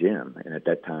open gym. And at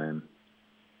that time,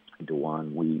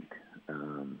 DeJuan Wheat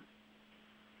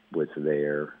was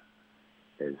there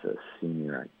as a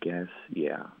senior, I guess,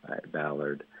 at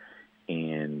Ballard,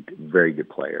 and very good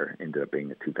player. Ended up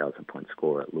being a 2,000-point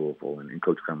scorer at Louisville, and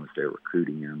Coach Crum was there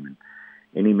recruiting him,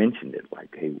 and he mentioned it,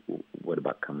 like, hey, what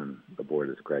about coming aboard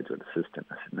as a graduate assistant?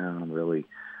 I said, no, I'm really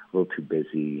a little too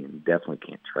busy and definitely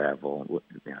can't travel.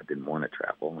 I didn't want to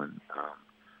travel. And,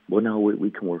 well, no,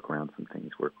 we can work around some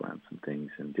things,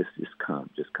 and just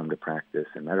come to practice.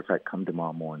 And matter of fact, come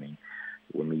tomorrow morning.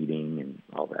 We're meeting and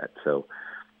all that. So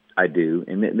I do.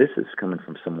 And this is coming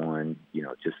from someone,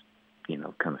 just,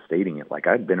 kind of stating it. Like,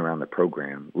 I'd been around the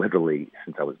program literally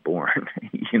since I was born,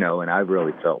 and I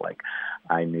really felt like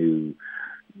I knew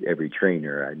every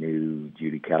trainer. I knew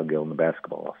Judy Cowgill in the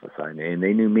basketball office. And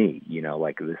they knew me,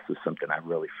 like this was something I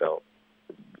really felt,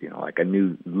 like I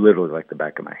knew literally like the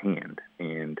back of my hand.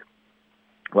 And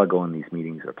I go in these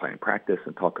meetings, they're playing practice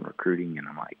and talking recruiting, and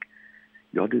I'm like,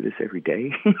 y'all do this every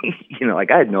day?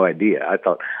 Like I had no idea. I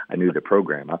thought I knew the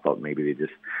program. I thought maybe they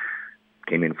just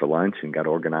came in for lunch and got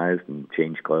organized and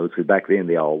changed clothes. Because back then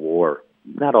they all wore,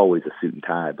 not always a suit and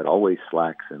tie, but always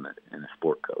slacks and a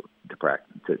sport coat to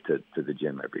practice, to the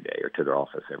gym every day or to their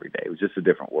office every day. It was just a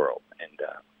different world. And,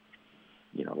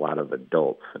 a lot of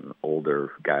adults and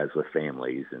older guys with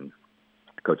families, and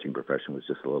the coaching profession was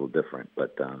just a little different.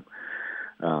 But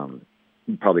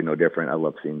probably no different. I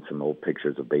love seeing some old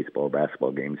pictures of baseball or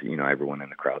basketball games. Everyone in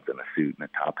the crowd's in a suit and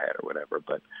a top hat or whatever.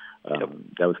 But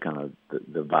that was kind of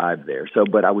the vibe there. So,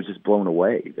 but I was just blown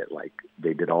away that, like,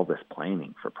 they did all this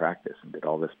planning for practice and did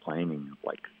all this planning,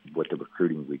 like what the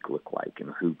recruiting week looked like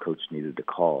and who coach needed to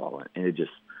call. And it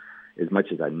just, as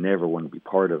much as I never wanted to be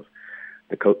part of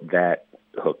that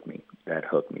hooked me. That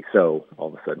hooked me. So all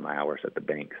of a sudden my hours at the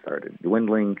bank started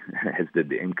dwindling, as did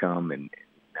the income, and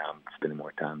now I'm spending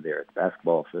more time there at the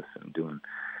basketball office and doing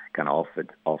kind of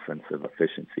offensive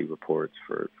efficiency reports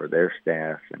for their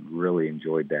staff, and really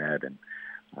enjoyed that, and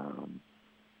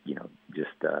just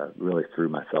really threw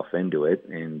myself into it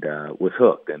and was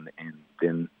hooked. And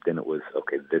then it was,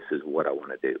 okay, this is what I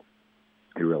want to do.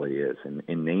 It really is. And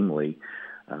namely,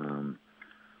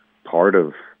 part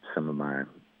of some of my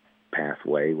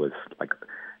pathway was like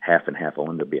half and half. I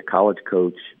wanted to be a college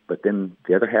coach, but then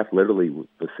the other half literally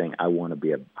was saying, I want to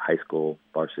be a high school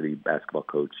varsity basketball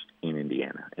coach in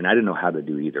Indiana. And I didn't know how to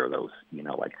do either of those.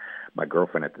 Like my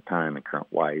girlfriend at the time and current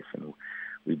wife, and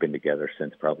we've been together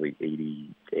since probably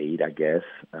 88, I guess.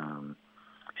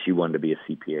 She wanted to be a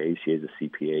CPA. She is a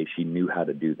CPA. She knew how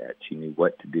to do that. She knew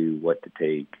what to do, what to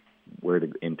take, where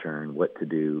to intern, what to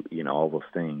do, all those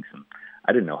things. And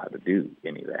I didn't know how to do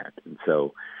any of that. And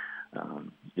so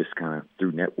just kind of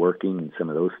through networking and some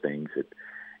of those things,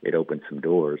 it opened some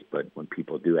doors. But when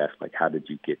people do ask, like, how did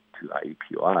you get to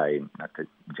IUPUI, not to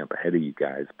jump ahead of you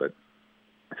guys, but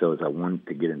so as I wanted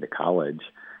to get into college,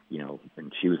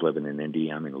 and she was living in Indy,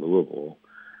 I'm in Louisville,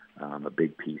 a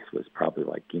big piece was probably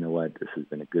like, what, this has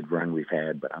been a good run we've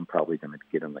had, but I'm probably going to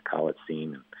get on the college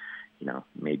scene and,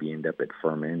 maybe end up at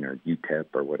Furman or UTEP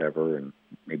or whatever, and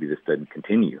maybe this doesn't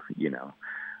continue,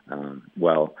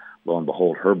 Well, lo and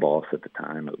behold, her boss at the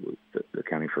time, it was the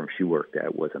accounting firm she worked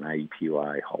at, was an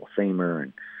IUPUI Hall of Famer,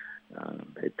 and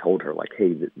had told her, like,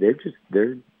 hey, they're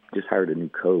just hired a new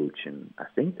coach, and I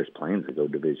think there's plans to go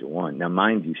Division I. Now,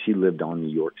 mind you, she lived on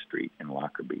New York Street in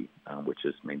Lockerbie, which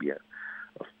is maybe a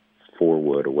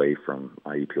 4-wood away from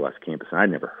IUPUI's campus, and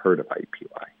I'd never heard of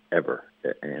IUPUI ever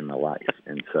in my life,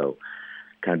 and so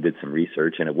kind of did some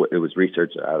research, and it was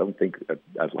research. I don't think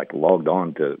I was like logged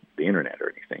on to the internet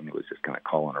or anything. It was just kind of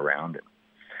calling around, and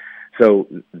so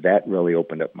that really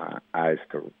opened up my eyes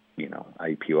to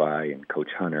IUPUI, and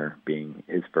Coach Hunter being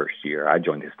his first year. I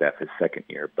joined his staff his second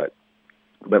year, but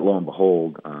lo and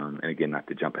behold, and again, not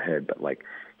to jump ahead, but like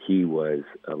he was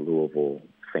a Louisville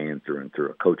fan through and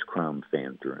through, a Coach Crum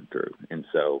fan through and through, and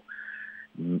so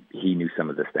he knew some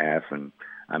of the staff, and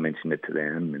I mentioned it to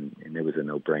them, and it was a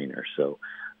no-brainer. So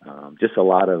just a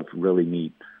lot of really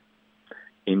neat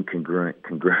congruent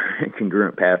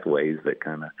pathways that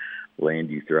kind of land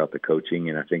you throughout the coaching.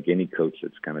 And I think any coach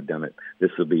that's kind of done it,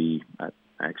 this will be, I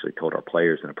actually told our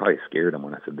players, and it probably scared them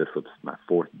when I said this was my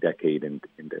 4th decade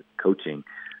into coaching.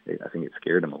 I think it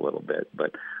scared them a little bit,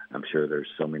 but I'm sure there's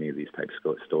so many of these types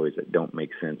of stories that don't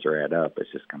make sense or add up.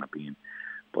 It's just kind of being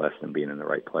blessed and being in the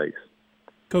right place.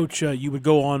 Coach, you would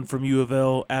go on from U of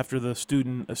L after the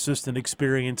student assistant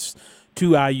experience to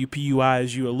IUPUI,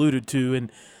 as you alluded to,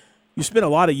 and you spent a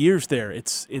lot of years there.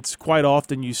 It's quite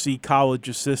often you see college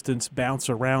assistants bounce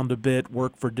around a bit,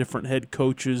 work for different head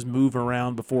coaches, move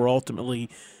around before ultimately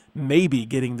maybe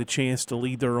getting the chance to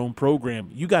lead their own program.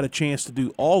 You got a chance to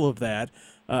do all of that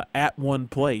at one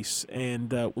place.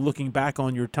 And looking back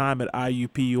on your time at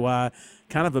IUPUI,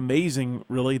 kind of amazing,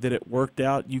 really, that it worked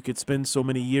out. You could spend so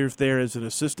many years there as an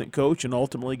assistant coach and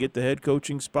ultimately get the head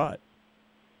coaching spot.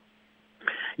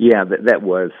 Yeah, that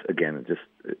was, again, just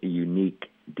a unique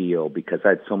deal because I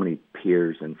had so many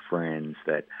peers and friends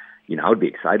that, I would be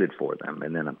excited for them.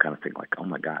 And then I'm kind of thinking like, oh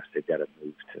my gosh, they've got to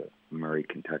move to Murray,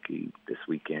 Kentucky this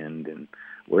weekend. And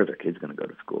where are their kids going to go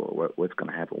to school? What's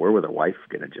going to happen? Where will their wife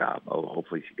get a job? Oh,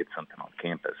 hopefully she gets something on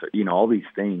campus. Or, all these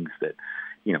things that,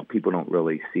 people don't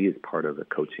really see as part of the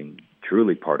coaching,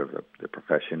 truly part of the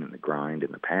profession and the grind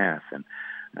and the path.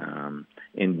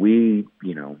 And we,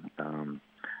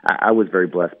 I was very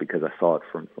blessed because I saw it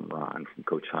from Ron, from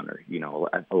Coach Hunter.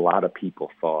 A lot of people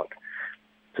thought,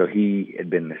 so he had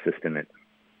been an assistant at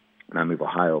Miami of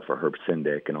Ohio for Herb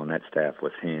Sindick, and on that staff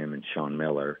was him and Sean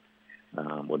Miller.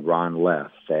 When Ron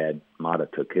left, Thad Mata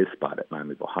took his spot at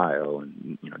Miami of Ohio,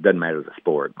 and it doesn't matter the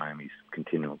sport. Miami's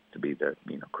continued to be the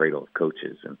cradle of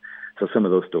coaches, and so some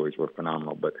of those stories were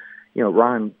phenomenal. But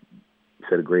Ron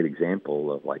set a great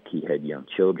example of like he had young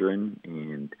children,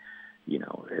 and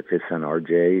if his son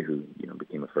RJ, who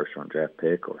became a first-round draft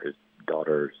pick, or his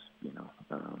daughter's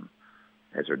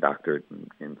has her doctorate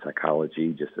in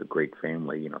psychology, just a great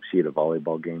family. She had a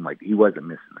volleyball game. Like he wasn't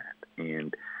missing that,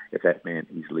 and if that meant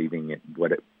he's leaving at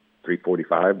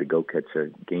 3:45 to go catch a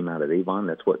game out at Avon,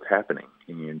 that's what's happening.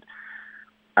 And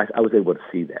I was able to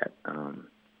see that.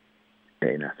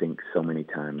 And I think so many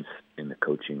times in the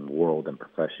coaching world and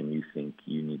profession, you think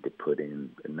you need to put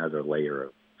in another layer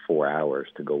of 4 hours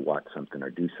to go watch something or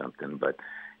do something. But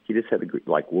he just had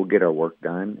we'll get our work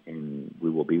done, and we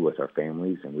will be with our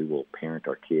families, and we will parent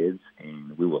our kids,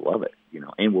 and we will love it,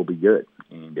 and we'll be good.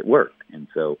 And it worked. And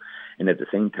so, and at the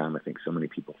same time, I think so many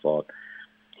people thought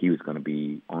he was going to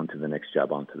be on to the next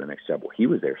job. Well, he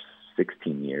was there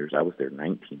 16 years. I was there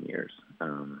 19 years.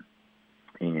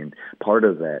 And part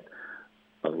of that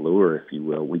allure, if you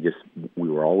will, we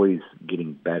were always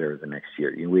getting better the next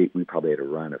year. We probably had a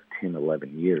run of 10,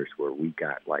 11 years where we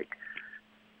got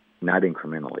not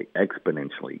incrementally,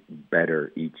 exponentially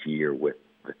better each year with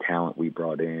the talent we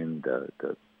brought in,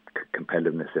 the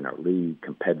competitiveness in our league,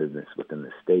 competitiveness within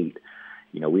the state.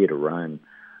 We had a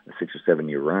 6 or 7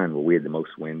 year run where we had the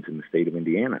most wins in the state of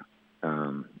Indiana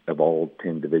of all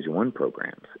 10 Division I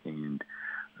programs. And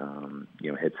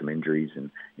had some injuries, and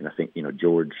I think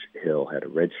George Hill had a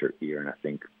redshirt year, and I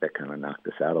think that kind of knocked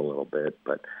us out a little bit.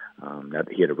 But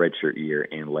he had a redshirt year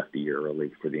and left a year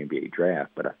early for the NBA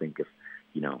draft. But I think if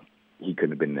he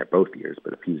couldn't have been there both years,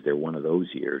 but if he was there one of those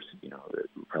years, we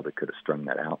probably could have strung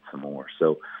that out some more.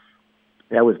 So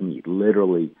that was neat,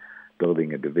 literally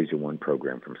building a Division I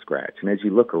program from scratch. And as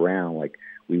you look around,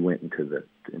 we went into the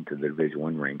Division I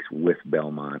ranks with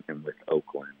Belmont and with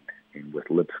Oakland and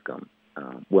with Lipscomb.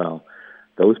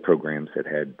 Those programs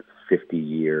had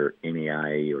 50-year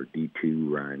NAIA or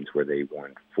D2 runs where they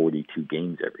won 42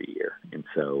 games every year. And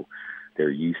so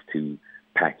they're used to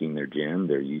packing their gym.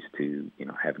 They're used to,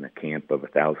 having a camp of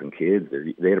 1,000 kids.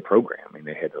 They had a program, and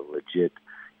they had a legit,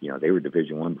 they were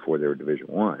Division I before they were Division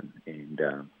I.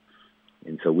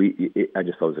 And so I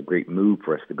just thought it was a great move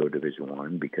for us to go Division I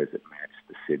because it matched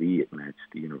the city, it matched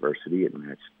the university, it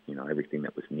matched, everything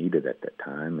that was needed at that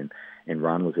time. And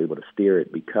Ron was able to steer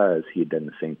it because he had done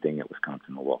the same thing at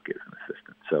Wisconsin Milwaukee as an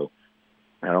assistant. So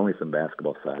not only from the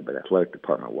basketball side, but athletic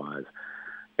department-wise,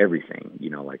 everything,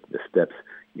 the steps,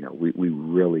 we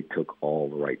really took all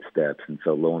the right steps. And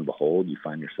so lo and behold, you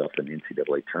find yourself in the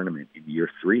NCAA tournament in year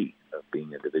 3 of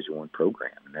being a Division I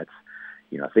program. And that's,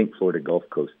 I think Florida Gulf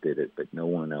Coast did it, but no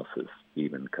one else has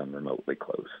even come remotely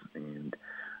close. And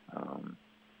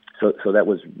so that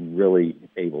was really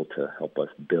able to help us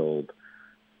build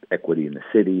equity in the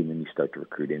city. And then you start to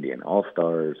recruit Indiana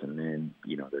All-Stars. And then,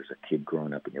 there's a kid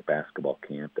growing up in your basketball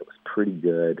camp that was pretty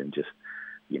good and just,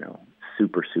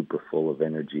 super, super full of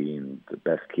energy and the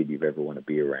best kid you've ever want to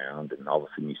be around. And all of a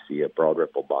sudden you see a Broad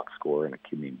Ripple box score and a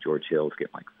kid named George Hill's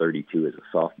getting 32 as a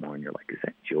sophomore. And you're like, is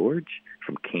that George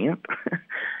from camp?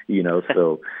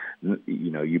 So,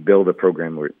 you build a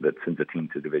program that sends a team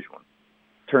to Division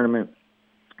I tournament.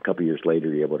 A couple years later,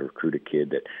 you're able to recruit a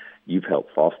kid that you've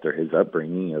helped foster his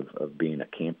upbringing of being a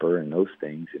camper and those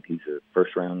things. And he's a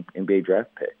first-round NBA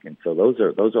draft pick. And so those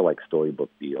are like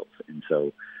storybook deals. And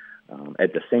so,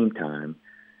 at the same time,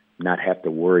 not have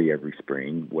to worry every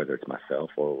spring, whether it's myself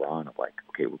or Ron, of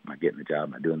okay, am I getting the job?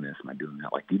 Am I doing this? Am I doing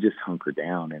that? You just hunker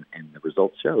down, and the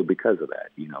results show because of that.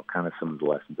 Kind of some of the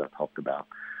lessons I've talked about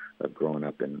of growing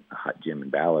up in a hot gym in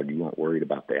Ballard. You weren't worried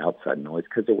about the outside noise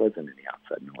because there wasn't any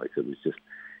outside noise. It was just,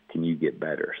 can you get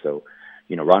better? So,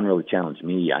 Ron really challenged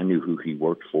me. I knew who he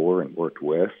worked for and worked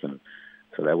with, and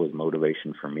so that was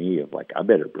motivation for me of I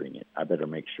better bring it. I better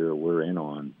make sure we're in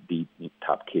on the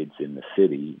top kids in the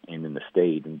city and in the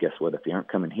state. And guess what? If they aren't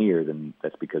coming here, then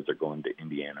that's because they're going to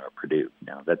Indiana or Purdue.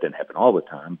 Now, that didn't happen all the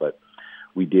time, but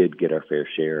we did get our fair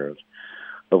share of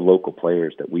local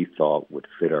players that we thought would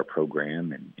fit our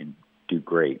program and do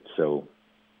great. So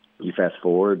you fast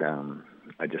forward,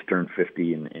 I just turned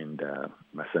 50, and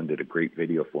my son did a great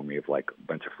video for me of a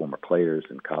bunch of former players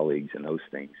and colleagues and those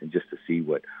things. And just to see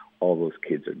what all those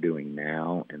kids are doing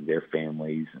now and their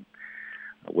families and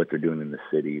what they're doing in the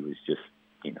city was just,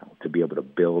 to be able to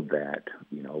build that,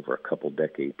 over a couple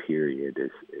decade period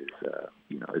is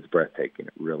it's breathtaking.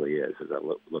 It really is. As I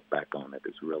look back on it,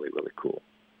 it's really, really cool.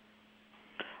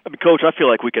 I mean, Coach, I feel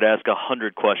like we could ask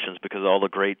 100 questions because of all the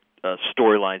great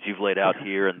storylines you've laid out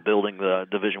here and building the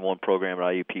Division I program at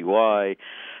IUPUI,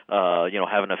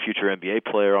 having a future NBA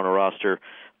player on a roster.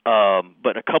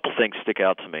 But a couple things stick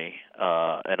out to me,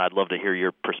 and I'd love to hear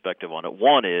your perspective on it.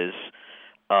 One is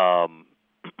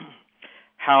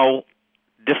how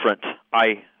different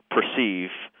I perceive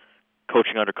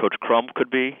coaching under Coach Crum could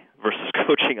be versus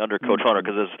coaching under Coach Hunter,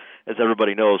 because as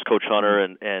everybody knows, Coach Hunter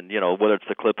and whether it's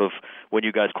the clip of when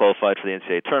you guys qualified for the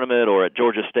NCAA tournament or at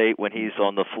Georgia State when he's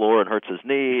on the floor and hurts his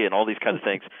knee and all these kinds of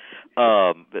things,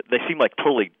 they seem like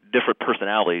totally different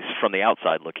personalities from the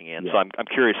outside looking in. Yeah. So I'm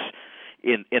curious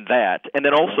in that. And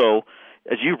then also,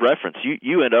 as you referenced,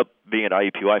 you end up being at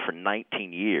IUPUI for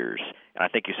 19 years, and I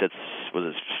think you said,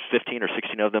 was it 15 or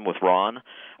 16 of them with Ron?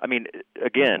 I mean,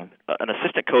 again, an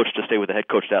assistant coach to stay with the head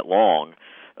coach that long,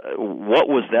 what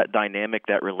was that dynamic,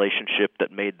 that relationship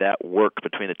that made that work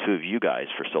between the two of you guys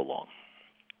for so long?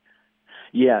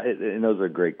 Yeah, and those are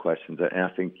great questions, and I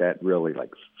think that really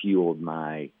fueled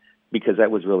because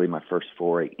that was really my first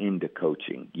foray into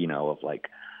coaching.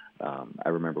 I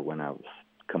remember when I was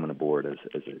coming aboard as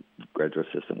a graduate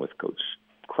assistant with Coach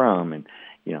Crum, and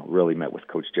really met with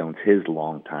Coach Jones, his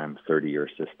longtime 30-year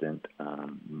assistant,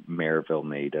 Maryville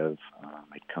native.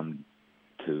 I'd come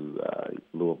to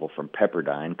Louisville from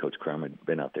Pepperdine. Coach Crum had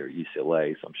been out there at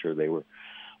UCLA, so I'm sure they were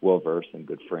well-versed and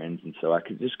good friends. And so I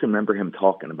could just remember him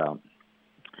talking about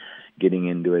getting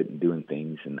into it and doing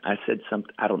things. And I said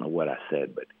something, I don't know what I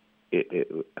said, but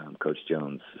Coach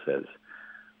Jones says,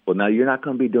 well, now you're not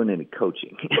going to be doing any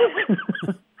coaching.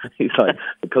 He's like,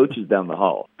 the coach is down the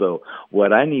hall. So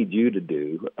what I need you to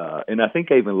do, and I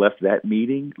think I even left that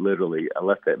meeting, I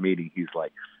left that meeting, he's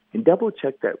like, and double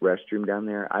check that restroom down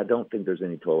there. I don't think there's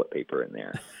any toilet paper in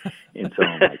there. And so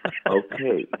I'm like,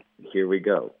 okay, here we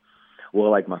go.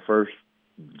 Well, my first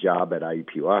job at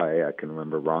IUPUI, I can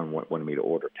remember Ron wanted me to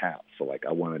order towels. So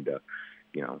I wanted to,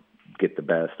 get the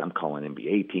best. I'm calling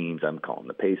NBA teams. I'm calling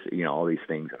the pace, all these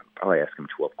things. And I probably asked him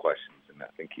 12 questions. And I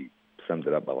think he summed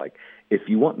it up by if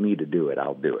you want me to do it,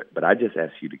 I'll do it. But I just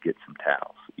asked you to get some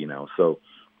towels, So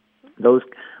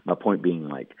my point being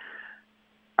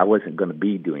I wasn't going to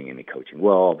be doing any coaching.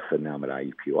 Well, all of a sudden now I'm at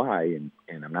IUPUI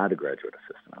and I'm not a graduate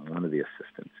assistant. I'm one of the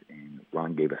assistants. And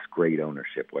Ron gave us great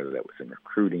ownership, whether that was in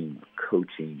recruiting, or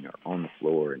coaching, or on the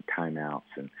floor and timeouts.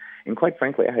 And quite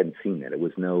frankly, I hadn't seen that. It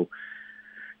was no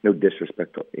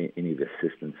disrespect to any of the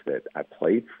assistants that I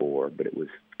played for, but it was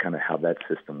kind of how that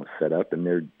system was set up, and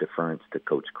their deference to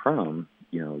Coach Crum,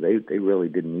 they really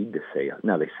didn't need to say.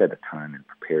 Now, they said a ton and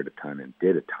prepared a ton and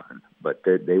did a ton, but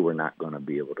they were not going to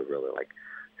be able to really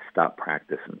stop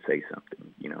practice and say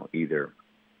something. Either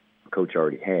coach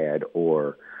already had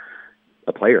or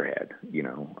a player had,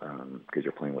 because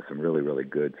you're playing with some really, really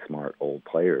good, smart, old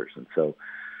players. And so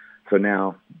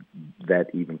now that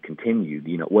even continued,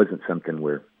 it wasn't something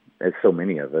where, as so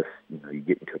many of us, you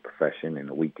get into a profession and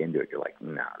a week into it, you're like,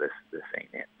 nah, this ain't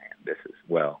it, man.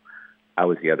 I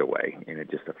was the other way, and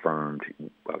it just affirmed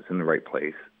I was in the right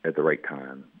place at the right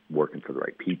time, working for the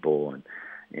right people,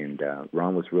 and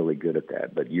Ron was really good at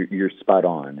that. But you're spot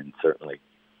on, and certainly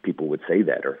people would say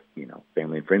that, or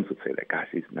family and friends would say that. Gosh,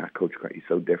 he's not Coach Crum. He's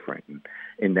so different,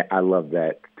 and I love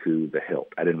that to the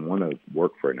hilt. I didn't want to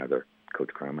work for another Coach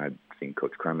Crum. I'd seen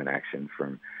Coach Crum in action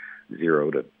from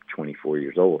 0 to 24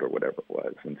 years old or whatever it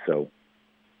was. And so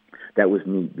that was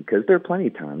neat, because there are plenty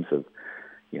of times of,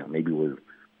 maybe we're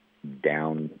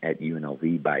down at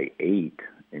UNLV by 8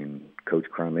 and Coach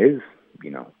Crum is,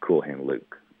 cool hand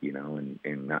Luke,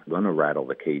 and not going to rattle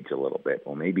the cage a little bit.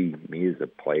 Well, maybe me as a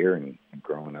player and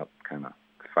growing up kind of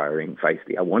fiery and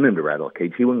feisty, I wanted him to rattle the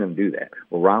cage. He wasn't going to do that.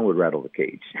 Well, Ron would rattle the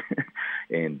cage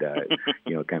and,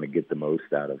 kind of get the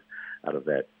most out of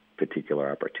that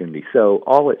particular opportunity. So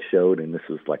all it showed, and this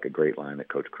was a great line that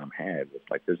Coach Crum had, was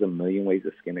there's a million ways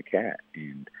to skin a cat.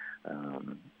 And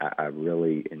I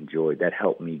really enjoyed that.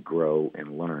 Helped me grow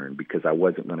and learn, because I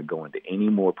wasn't going to go into any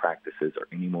more practices or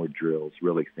any more drills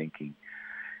really thinking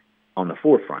on the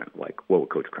forefront, what would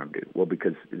Coach Crum do? Well,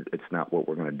 because it's not what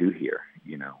we're going to do here.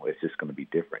 It's just going to be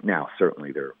different. Now,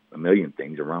 certainly there are a million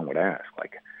things Ron would ask,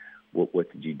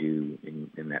 what did you do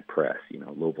in that press?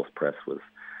 Louisville's press was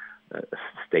a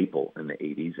staple in the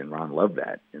 80s, and Ron loved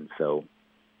that. And so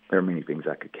there are many things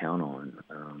I could count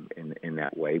on in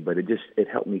that way, but it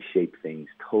helped me shape things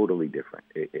totally different,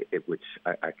 which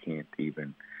I can't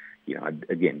even, I,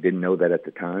 again, didn't know that at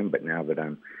the time, but now that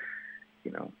I'm,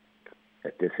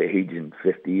 at this age and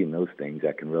 50 and those things,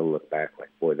 I can really look back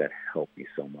boy, that helped me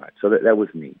so much. So that was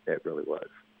neat. That really was.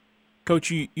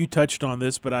 Coach, you touched on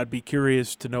this, but I'd be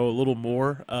curious to know a little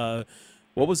more.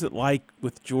 What was it like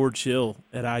with George Hill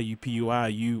at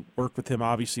IUPUI? You work with him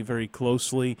obviously very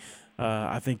closely.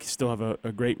 I think you still have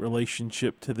a great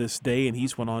relationship to this day, and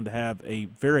he's went on to have a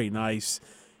very nice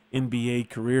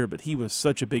NBA career, but he was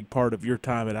such a big part of your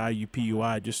time at IUPUI.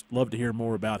 I'd just love to hear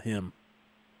more about him.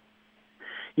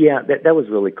 Yeah, that was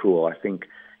really cool. I think,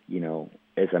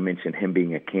 as I mentioned, him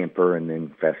being a camper, and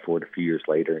then fast forward a few years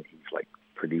later, and he's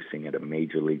producing at a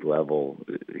major league level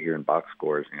here in box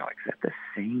scores, and you're like, is that the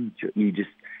same? You just,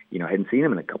 hadn't seen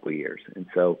him in a couple of years. And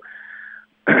so,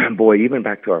 boy, even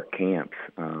back to our camps,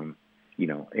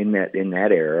 in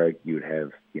that era, you would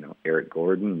have, Eric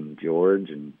Gordon and George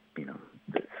and,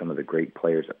 some of the great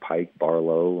players at Pike,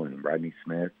 Barlow and Rodney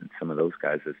Smith and some of those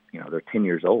guys, is, they're 10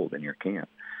 years old in your camp.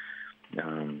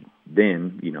 Then,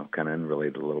 kind of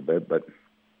unrelated a little bit, but,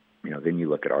 then you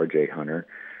look at R.J. Hunter,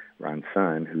 Ron's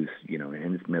son, who's,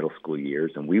 in his middle school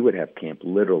years, and we would have camp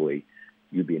literally,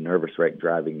 you'd be a nervous wreck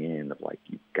driving in of like,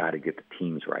 you've got to get the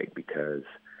teams right because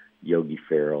Yogi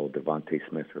Farrell, Devontae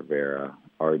Smith-Rivera,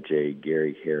 R.J.,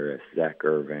 Gary Harris, Zach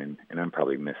Irvin, and I'm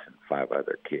probably missing 5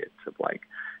 other kids of like,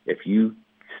 if you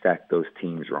stack those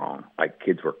teams wrong, like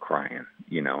kids were crying,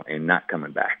 and not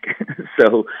coming back.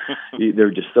 So there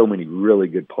are just so many really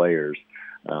good players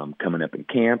coming up in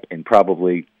camp, and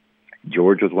probably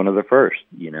George was one of the first,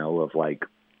 of like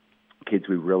kids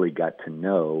we really got to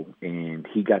know, and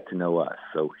he got to know us.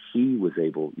 So he was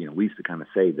able, we used to kind of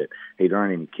say that, hey, there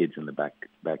aren't any kids in the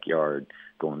backyard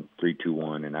going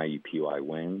 3-2-1 and IUPUI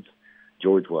wins.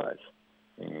 George was.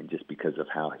 And just because of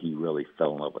how he really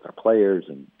fell in love with our players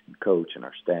and coach and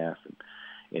our staff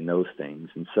and those things.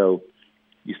 And so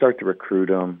you start to recruit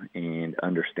them and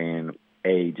understand,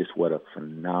 just what a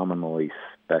phenomenally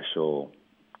special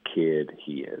kid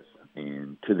he is.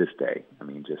 And to this day, I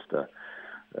mean, just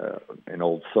an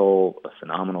old soul, a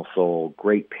phenomenal soul,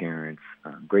 great parents,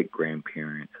 great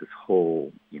grandparents, his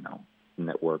whole,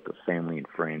 network of family and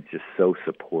friends, just so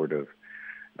supportive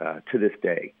to this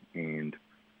day. And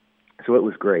so it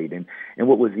was great. And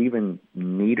what was even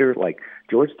neater, like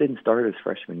George didn't start his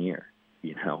freshman year.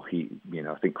 He,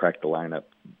 I think cracked the lineup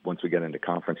once we got into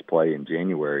conference play in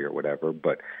January or whatever,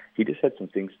 but he just had some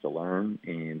things to learn.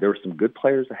 And there were some good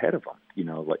players ahead of him,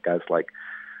 like guys like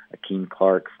Akeem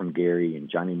Clark from Gary and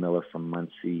Johnny Miller from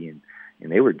Muncie. And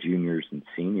they were juniors and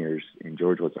seniors, and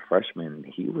George was a freshman, and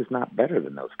he was not better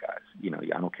than those guys.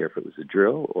 I don't care if it was a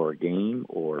drill or a game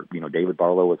or, David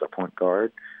Barlow was a point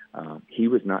guard. He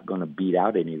was not going to beat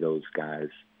out any of those guys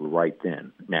right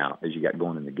then. Now, as you got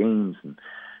going in the games and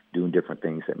doing different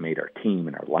things that made our team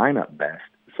and our lineup best,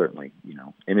 certainly,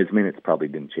 and his minutes probably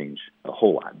didn't change a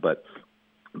whole lot. But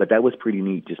that was pretty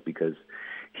neat just because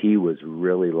he was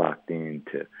really locked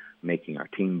into making our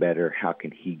team better. How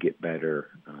can he get better?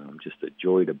 Just a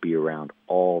joy to be around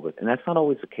and that's not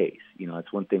always the case.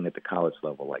 It's one thing at the college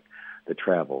level, like the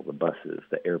travel, the buses,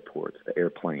 the airports, the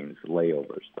airplanes, the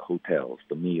layovers, the hotels,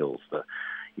 the meals,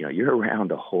 you're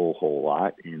around a whole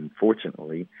lot. And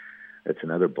fortunately, that's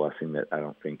another blessing that I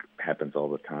don't think happens all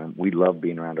the time. We love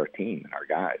being around our team and our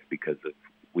guys because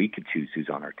we could choose who's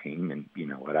on our team. And,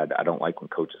 I don't like when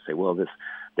coaches say, well,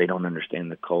 they don't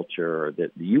understand the culture, or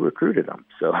that you recruited them.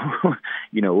 So,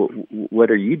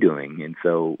 what are you doing? And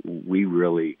so we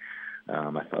really,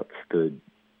 I thought, stood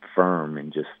firm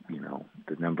in just,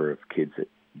 the number of kids that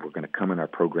were going to come in our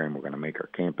program, we're going to make our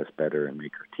campus better and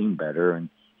make our team better. And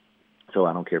so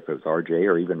I don't care if it was RJ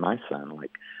or even my son,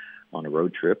 like on a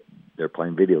road trip, they're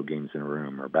playing video games in a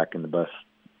room or back in the bus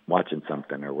watching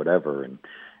something or whatever. And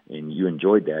you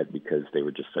enjoyed that because they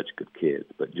were just such good kids.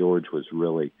 But George was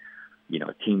really,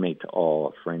 a teammate to all,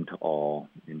 a friend to all,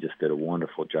 and just did a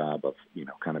wonderful job of,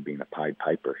 kind of being a Pied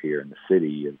Piper here in the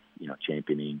city of,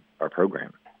 championing our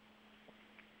program.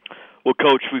 Well,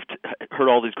 Coach, we've heard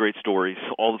all these great stories,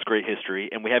 all this great history,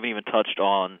 and we haven't even touched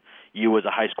on you as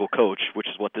a high school coach, which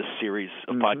is what this series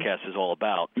of podcasts is all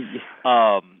about.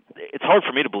 It's hard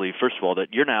for me to believe, first of all, that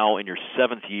you're now in your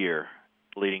 7th year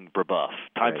leading Brebeuf.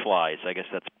 Time flies. I guess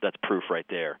that's proof right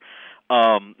there.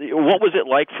 What was it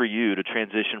like for you to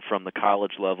transition from the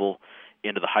college level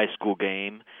into the high school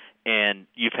game? And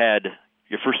you've had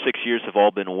your first 6 years have all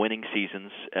been winning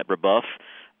seasons at Brebeuf.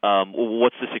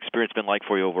 What's this experience been like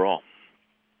for you overall?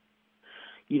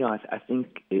 I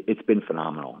think it's been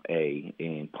phenomenal,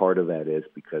 and part of that is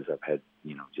because I've had,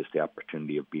 just the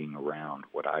opportunity of being around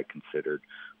what I considered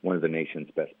one of the nation's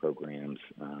best programs.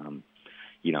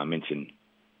 I mentioned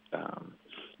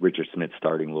Richard Smith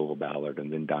starting Louisville Ballard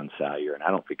and then Don Salyer, and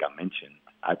I don't think I mentioned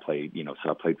I played,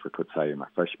 so I played for Coach Salyer my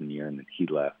freshman year, and then he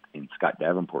left, and Scott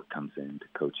Davenport comes in to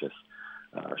coach us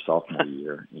our sophomore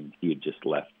year, and he had just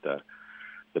left the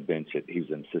bench. He was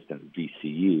an assistant at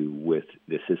VCU with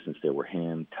the assistants there were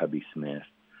him, Tubby Smith,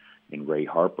 and Ray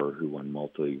Harper, who won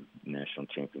multi-national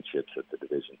championships at the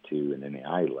Division II and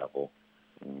NAI level,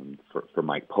 and for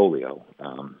Mike Polio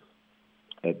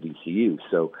at VCU.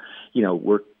 So,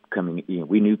 we're coming.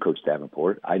 We knew Coach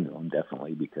Davenport. I knew him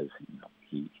definitely because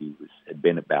he had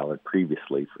been at Ballard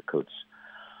previously for Coach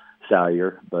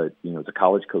Salyer, but as a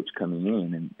college coach coming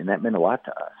in, and that meant a lot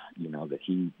to us. That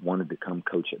he wanted to come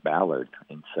coach at Ballard,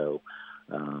 and so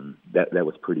that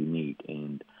was pretty neat.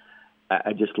 And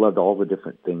I just loved all the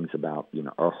different things about,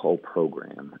 our whole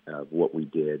program of what we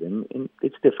did. And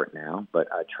it's different now, but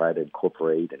I try to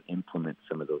incorporate and implement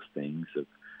some of those things of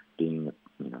being,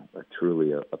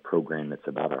 truly a program that's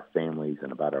about our families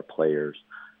and about our players,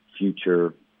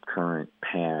 future, current,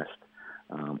 past,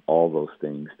 all those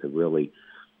things to really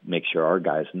make sure our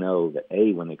guys know that,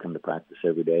 A, when they come to practice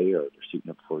every day or they're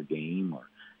suiting up for a game or,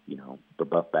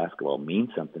 Brebeuf basketball means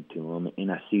something to them. And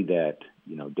I see that,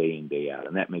 day in, day out.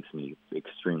 And that makes me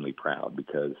extremely proud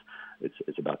because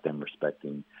it's about them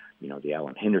respecting, the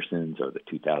Alan Hendersons or the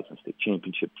 2000 state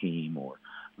championship team or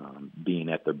being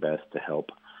at their best to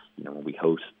help, when we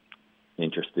host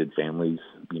interested families,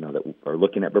 that are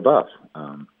looking at Brebeuf.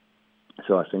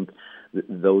 So I think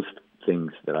those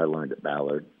things that I learned at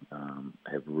Ballard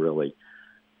have really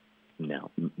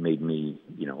made me,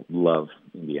 love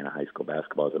Indiana high school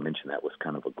basketball. As I mentioned, that was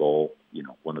kind of a goal,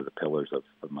 one of the pillars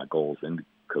of my goals in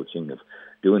coaching of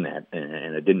doing that.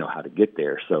 And I didn't know how to get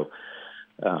there. So,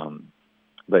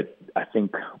 but I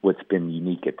think what's been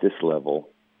unique at this level,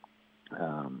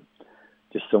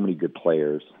 just so many good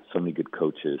players, so many good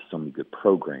coaches, so many good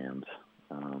programs,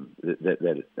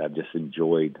 that I've just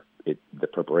enjoyed it, the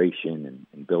preparation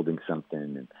and building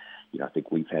something. And, I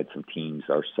think we've had some teams,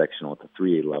 our sectional at the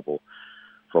 3A level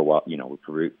for a while,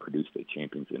 we produced state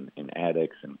champions in Addix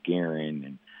and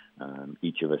Guerin. And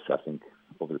each of us, I think,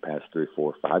 over the past 3 or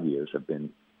 4 or 5 years have been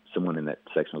someone in that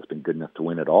sectional that's been good enough to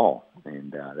win it all.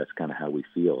 And that's kind of how we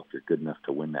feel. If you're good enough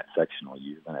to win that sectional,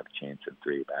 you're going to have a chance in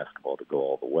 3A basketball to go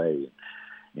all the way.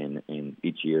 And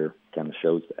each year kind of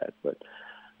shows that. But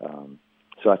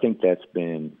so I think that's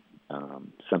been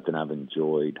something I've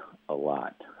enjoyed a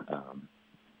lot.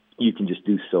 You can just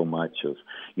do so much of,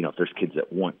 if there's kids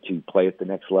that want to play at the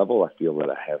next level, I feel that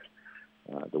I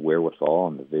have the wherewithal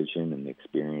and the vision and the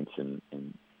experience and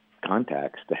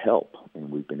contacts to help. And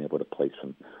we've been able to place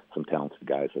some talented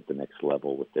guys at the next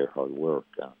level with their hard work.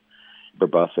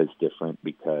 Brebeuf is different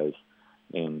because,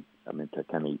 and I meant to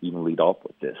kind of even lead off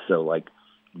with this. So like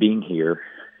being here,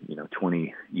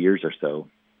 20 years or so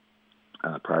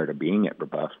prior to being at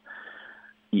Brebeuf,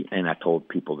 and I told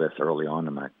people this early on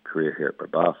in my career here at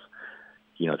Brebeuf,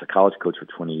 as a college coach for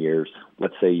 20 years,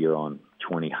 let's say you're on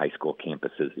 20 high school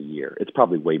campuses a year. It's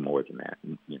probably way more than that.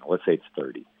 Let's say it's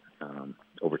 30.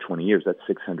 Over 20 years, that's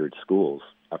 600 schools.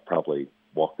 I've probably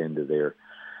walked into there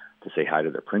to say hi to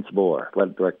their principal or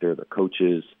athletic director, their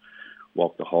coaches,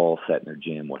 walked the hall, sat in their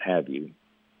gym, what have you.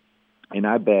 And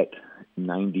I bet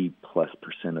 90+%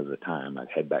 of the time I'd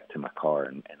head back to my car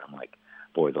and I'm like,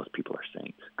 boy, those people are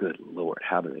saints. Good Lord,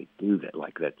 how do they do that?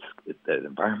 Like the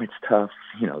environment's tough.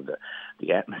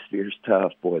 The atmosphere's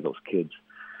tough. Boy, those kids,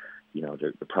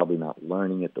 they're probably not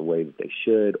learning it the way that they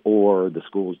should, or the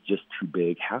school's just too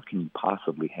big. How can you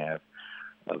possibly have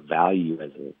a value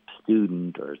as a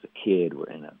student or as a kid or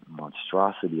in a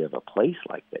monstrosity of a place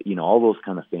like that? All those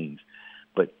kind of things.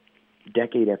 But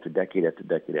decade after decade after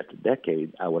decade after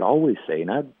decade, I would always say,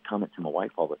 and I'd comment to my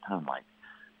wife all the time, like,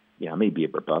 I may be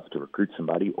at Brebeuf to recruit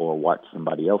somebody or watch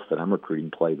somebody else that I'm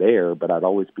recruiting play there, but I'd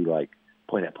always be like,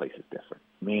 boy, that place is different.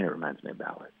 Man, it reminds me of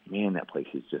Ballard. Man, that place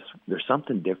is just, there's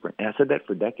something different. And I said that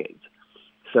for decades.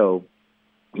 So,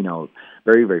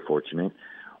 very, very fortunate.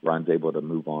 Ron's able to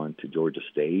move on to Georgia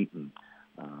State, and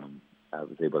I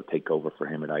was able to take over for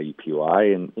him at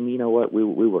IUPUI. And you know what? We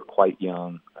were quite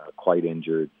young, quite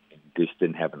injured, and just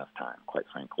didn't have enough time, quite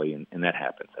frankly. And that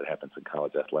happens. That happens in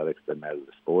college athletics. Doesn't matter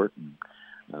the sport. And,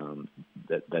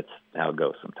 that's how it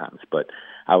goes sometimes. But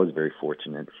I was very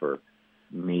fortunate for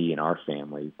me and our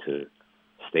family to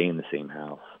stay in the same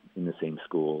house, in the same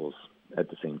schools, at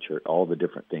the same church, all the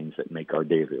different things that make our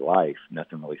daily life.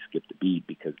 Nothing really skipped a beat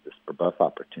because this Brebeuf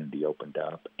opportunity opened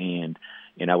up. And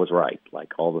I was right.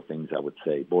 Like all the things I would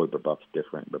say, boy, Brebeuf's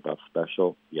different, Brebeuf's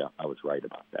special. Yeah, I was right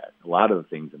about that. A lot of the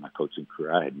things in my coaching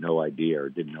career, I had no idea or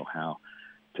didn't know how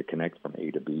to connect from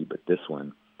A to B. But this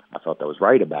one, I thought I was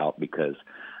right about because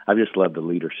I just love the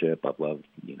leadership. I've loved,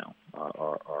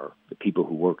 our the people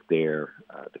who work there,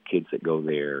 the kids that go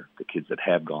there, the kids that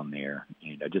have gone there,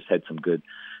 and I just had some good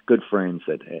friends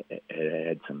that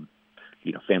had some,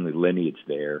 family lineage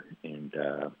there, and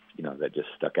that just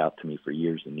stuck out to me for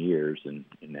years and years, and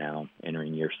now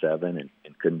entering year 7,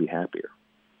 and couldn't be happier.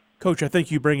 Coach, I think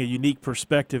you bring a unique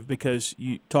perspective because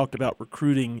you talked about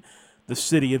recruiting the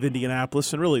city of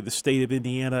Indianapolis and really the state of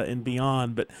Indiana and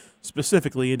beyond, but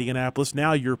specifically Indianapolis.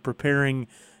 Now you're preparing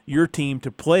your team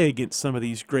to play against some of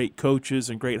these great coaches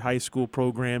and great high school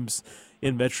programs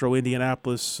in Metro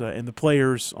Indianapolis and the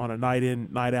players on a night-in,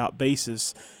 night-out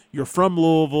basis. You're from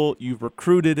Louisville. You've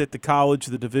recruited at the college,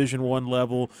 the Division I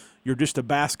level. You're just a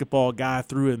basketball guy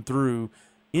through and through.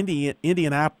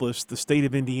 Indianapolis, the state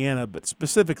of Indiana, but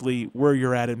specifically where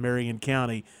you're at in Marion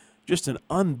County, just an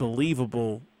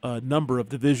unbelievable number of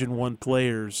Division I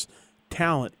players,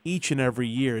 talent each and every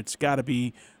year. It's got to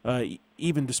be,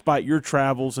 even despite your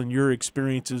travels and your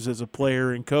experiences as a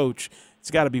player and coach,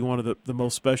 it's got to be one of the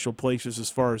most special places as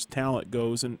far as talent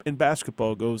goes and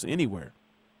basketball goes anywhere.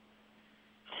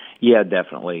 Yeah,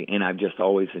 definitely. And I've just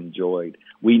always enjoyed,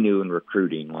 we knew in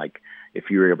recruiting, like if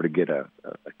you were able to get a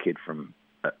kid from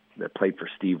that played for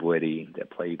Steve Whitty, that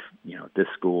played, this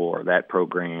school or that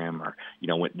program, or,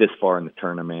 went this far in the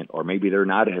tournament, or maybe they're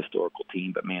not a historical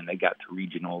team, but man, they got to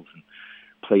regionals and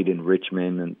played in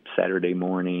Richmond and Saturday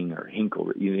morning or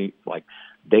Hinkle, like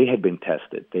they had been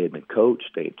tested. They had been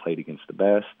coached. They had played against the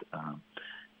best.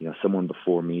 Someone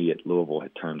before me at Louisville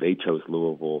had they chose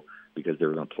Louisville because they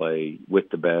were going to play with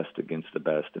the best, against the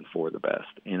best, and for the best.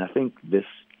 And I think this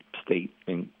state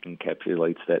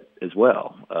encapsulates that as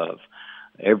well, of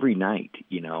every night,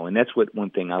 and that's one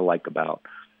thing I like about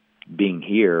being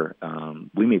here.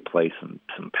 We may play some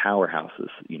powerhouses.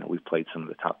 We've played some of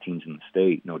the top teams in the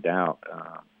state, no doubt.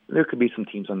 There could be some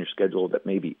teams on your schedule that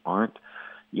maybe aren't,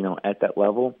 at that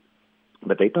level,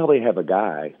 but they probably have a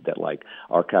guy that like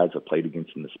Archives have played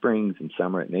against in the springs and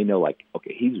summer, and they know like,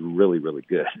 okay, he's really, really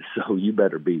good. So you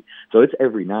better be. So it's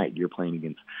every night you're playing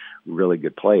against really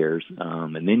good players.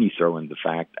 And then you throw in the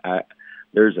fact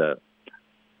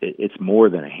it's more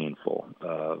than a handful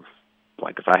of,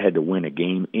 like, if I had to win a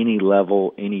game, any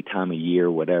level, any time of year,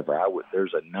 whatever,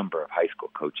 there's a number of high school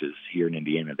coaches here in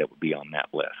Indiana that would be on that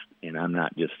list. And I'm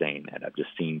not just saying that.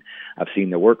 I've seen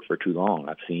their work for too long.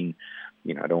 I've seen,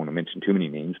 I don't want to mention too many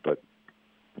names, but,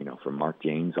 from Mark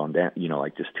James on down,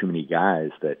 like just too many guys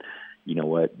that,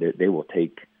 they will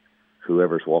take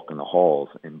whoever's walking the halls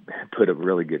and put a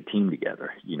really good team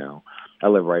together. I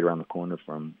live right around the corner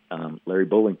from Larry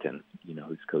Bullington,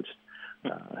 who's coached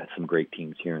some great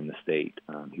teams here in the state.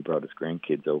 He brought his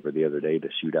grandkids over the other day to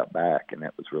shoot out back, and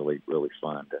that was really, really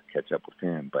fun to catch up with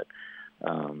him. But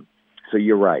so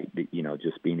you're right,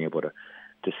 just being able to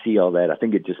see all that, I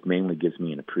think it just mainly gives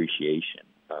me an appreciation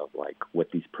of like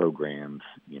what these programs,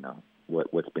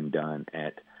 what's been done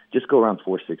at just go around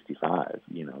 465,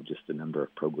 just the number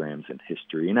of programs in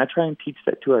history. And I try and teach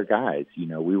that to our guys.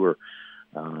 We were,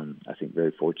 I think,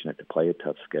 very fortunate to play a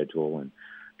tough schedule and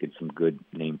get some good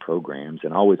name programs,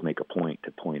 and always make a point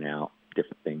to point out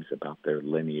different things about their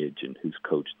lineage and who's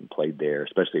coached and played there,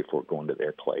 especially if we're going to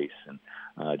their place. And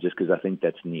just because I think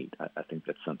that's neat. I think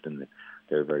that's something that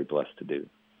they're very blessed to do.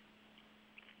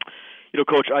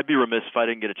 Coach, I'd be remiss if I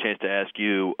didn't get a chance to ask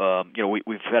you.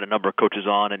 We've had a number of coaches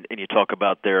on, and you talk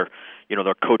about their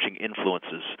coaching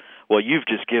influences. Well, you've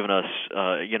just given us,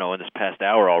 in this past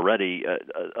hour already,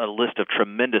 a list of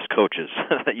tremendous coaches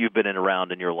that you've been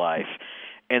around in your life.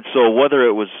 And so whether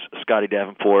it was Scotty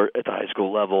Davenport at the high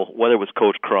school level, whether it was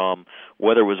Coach Crum,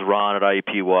 whether it was Ron at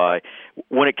IUPUI,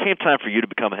 when it came time for you to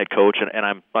become a head coach, and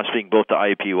I'm speaking both to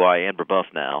IUPUI and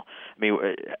Brebeuf now, I mean,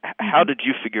 how did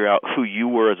you figure out who you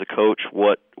were as a coach,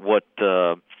 what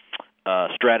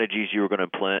strategies you were going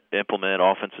to implement,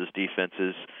 offenses,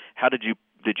 defenses? How did you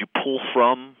pull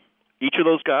from each of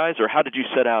those guys, or how did you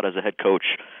set out as a head coach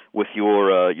with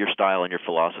your style and your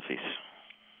philosophies?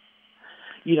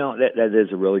 That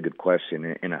is a really good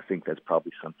question, and I think that's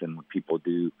probably something when people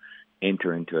do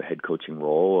enter into a head coaching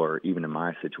role, or even in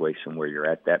my situation where you're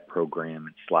at that program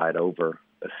and slide over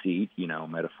a seat,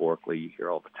 metaphorically, you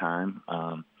hear all the time.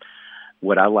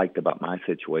 What I liked about my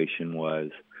situation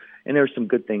was, and there were some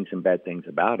good things and bad things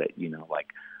about it,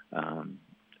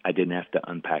 I didn't have to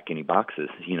unpack any boxes.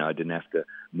 I didn't have to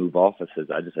move offices.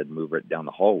 I just had to move it down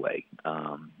the hallway.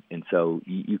 And so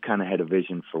you kind of had a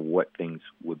vision for what things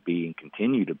would be and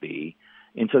continue to be.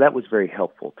 And so that was very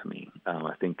helpful to me.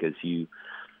 I think as you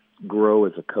grow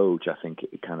as a coach, I think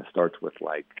it kind of starts with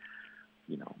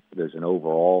there's an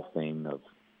overall thing of,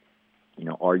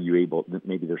 are you able,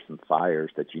 maybe there's some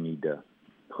fires that you need to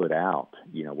put out,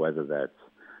 whether that's,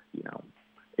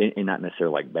 and not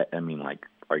necessarily like that. I mean, like,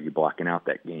 are you blocking out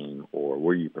that game, or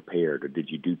were you prepared, or did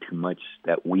you do too much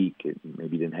that week and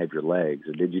maybe didn't have your legs,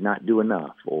 or did you not do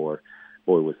enough, or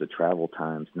was the travel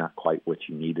times not quite what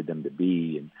you needed them to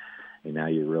be, and now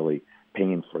you're really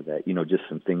paying for that, just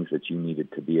some things that you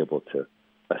needed to be able to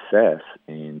assess.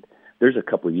 And there's a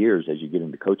couple of years as you get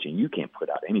into coaching, you can't put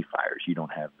out any fires. You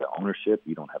don't have the ownership,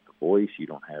 you don't have the voice, you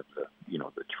don't have the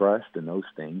the trust and those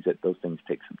things. Those things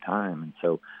take some time. And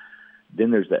so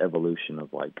then there's the evolution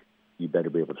of like, you better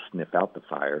be able to sniff out the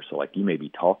fire. So like you may be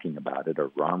talking about it,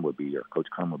 or Ron would be, or Coach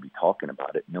Crum would be talking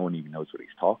about it. No one even knows what he's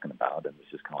talking about. And it's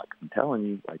just kind of like, I'm telling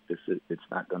you, like it's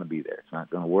not going to be there. It's not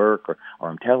going to work. Or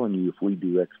I'm telling you, if we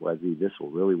do X, Y, Z, this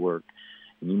will really work.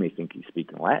 and you may think he's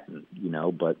speaking Latin,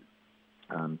 but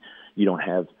you don't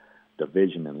have the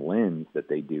vision and lens that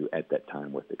they do at that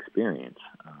time with experience.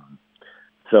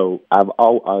 So I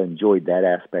enjoyed that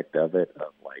aspect of it,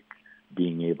 of like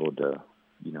being able to,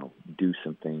 do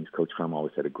some things. Coach Crum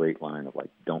always had a great line of like,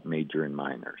 don't major in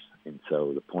minors. And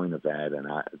so the point of that, and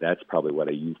that's probably what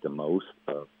I use the most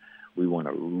of, we want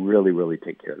to really, really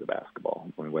take care of the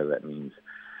basketball, whether that means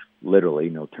literally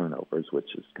no turnovers,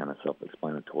 which is kind of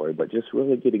self-explanatory, but just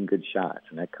really getting good shots.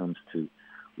 And that comes to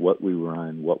what we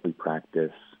run, what we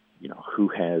practice, who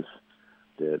has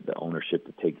the ownership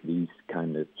to take these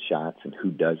kind of shots and who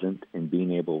doesn't, and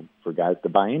being able for guys to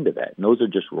buy into that. And those are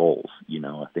just roles.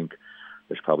 I think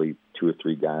there's probably 2 or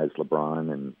 3 guys,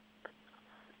 LeBron and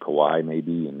Kawhi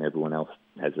maybe, and everyone else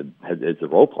is a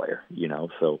role player,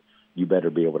 so you better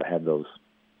be able to have those,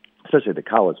 especially at the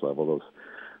college level, those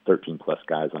 13-plus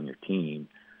guys on your team,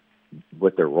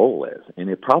 what their role is. And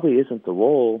it probably isn't the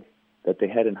role that they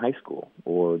had in high school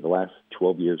or the last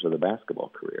 12 years of their basketball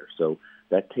career. So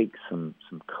that takes some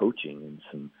coaching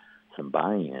and some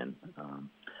buy-in.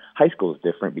 High school is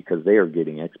different because they are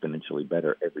getting exponentially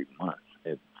better every month,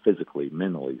 physically,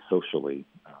 mentally, socially,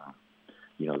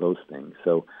 those things.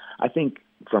 So I think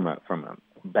from a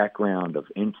background of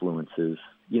influences,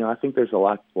 I think there's a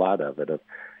lot of it.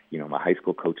 My high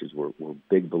school coaches were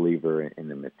big believer in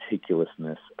the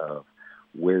meticulousness of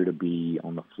where to be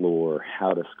on the floor,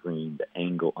 how to screen, the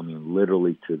angle. I mean,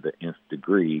 literally to the nth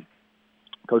degree.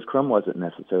 Coach Crum wasn't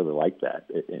necessarily like that.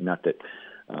 Not that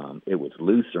it was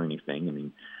loose or anything. I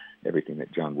mean, everything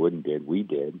that John Wooden did, we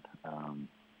did.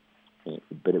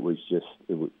 But it was just,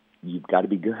 you've got to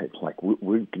be good. Like,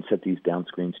 we can set these down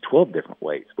screens 12 different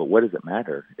ways, but what does it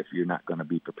matter if you're not going to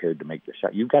be prepared to make the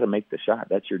shot? You've got to make the shot.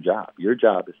 That's your job. Your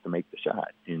job is to make the shot.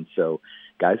 And so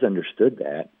guys understood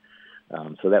that.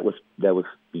 So that was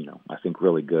I think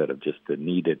really good, of just the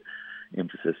needed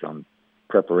emphasis on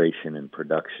preparation and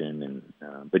production.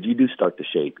 And but you do start to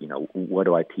shape, what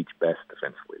do I teach best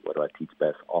defensively? What do I teach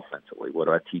best offensively? What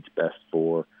do I teach best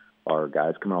for our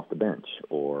guys coming off the bench?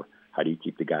 Or how do you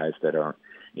keep the guys that aren't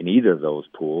in either of those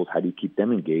pools, how do you keep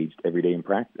them engaged every day in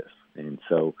practice? And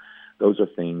so those are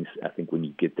things, I think, when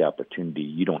you get the opportunity,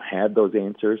 you don't have those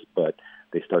answers, but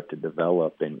they start to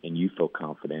develop, and you feel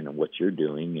confident in what you're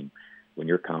doing. And when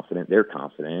you're confident, they're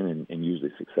confident, and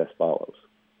usually success follows.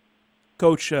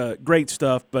 Coach, great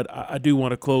stuff, but I do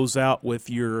want to close out with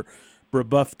your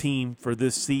Brebeuf team for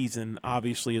this season.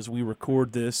 Obviously, as we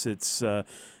record this, it's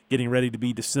getting ready to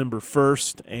be December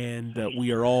 1st, and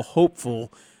we are all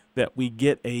hopeful that we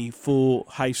get a full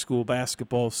high school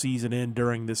basketball season in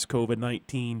during this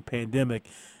COVID-19 pandemic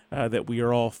that we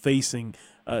are all facing.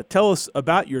 Tell us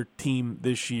about your team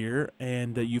this year,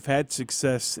 and you've had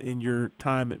success in your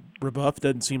time at Brebeuf.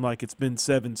 Doesn't seem like it's been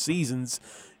 7 seasons,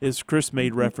 as Chris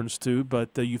made reference to,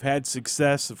 but you've had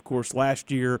success. Of course,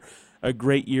 last year, a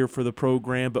great year for the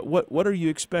program, but what are you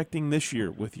expecting this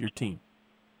year with your team?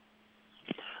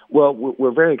 Well,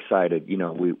 we're very excited.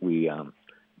 We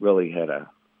really had a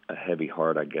heavy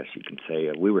heart, I guess you can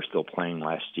say. We were still playing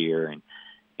last year,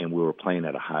 and we were playing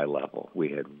at a high level. We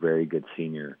had very good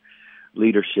senior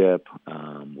leadership.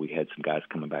 We had some guys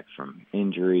coming back from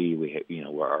injury. We had,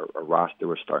 our roster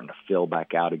was starting to fill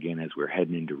back out again as we were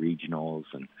heading into regionals,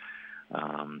 and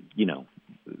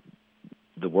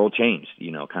the world changed,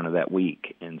 kind of that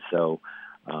week. And so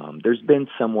there's been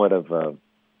somewhat of a,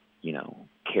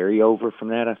 carryover from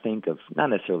that, I think, of not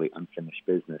necessarily unfinished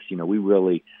business. We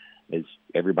really, as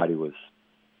everybody was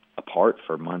apart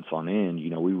for months on end,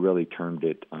 we really termed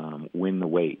it win the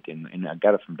weight. And I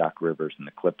got it from Doc Rivers and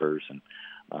the Clippers.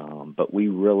 But we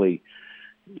really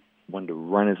wanted to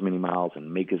run as many miles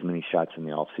and make as many shots in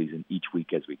the off season each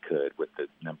week as we could with the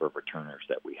number of returners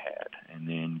that we had. And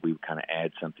then we would kind of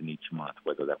add something each month,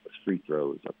 whether that was free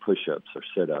throws or push-ups or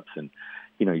sit-ups. And,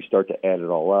 you start to add it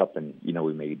all up, and,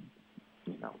 we made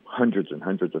hundreds and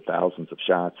hundreds of thousands of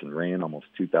shots and ran almost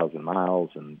 2,000 miles.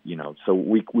 And, so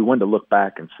we wanted to look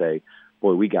back and say,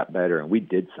 boy, we got better and we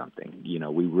did something.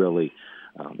 We really,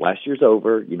 last year's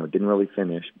over, didn't really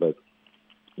finish, but,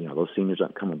 those seniors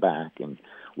aren't coming back, and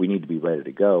we need to be ready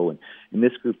to go. And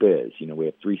this group is, we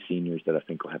have 3 seniors that I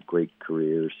think will have great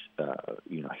careers,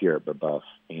 here at Brebeuf: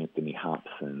 Anthony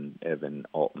Hobson, Evan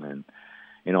Altman,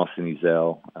 and Austin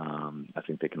Ezell. I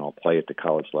think they can all play at the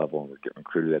college level and get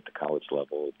recruited at the college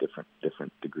level at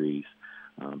different degrees.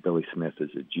 Billy Smith is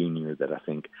a junior that I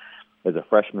think, as a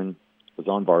freshman, was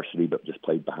on varsity but just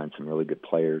played behind some really good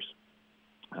players.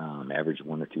 Averaged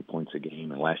 1 or 2 points a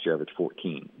game, and last year averaged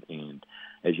 14. And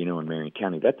as you know, in Marion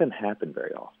County, that doesn't happen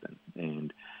very often.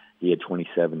 And he had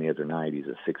 27 the other night. He's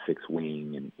a 6'6"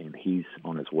 wing, and he's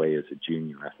on his way as a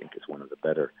junior. I think is one of the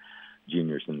better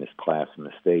juniors in this class in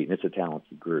the state, and it's a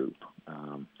talented group.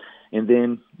 And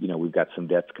then, we've got some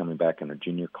depth coming back in our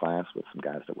junior class with some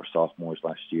guys that were sophomores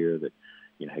last year that,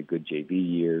 had good JV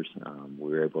years.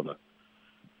 We were able to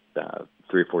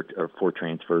 3 or 4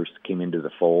 transfers came into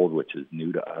the fold, which is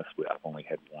new to us. I've only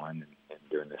had one and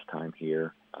during this time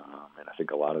here, and I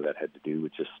think a lot of that had to do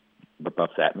with just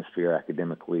Buff's atmosphere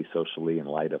academically, socially, in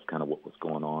light of kind of what was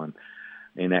going on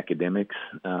in academics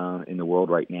in the world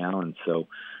right now. And so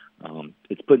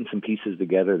it's putting some pieces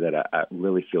together that I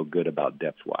really feel good about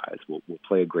depth-wise. We'll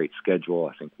play a great schedule.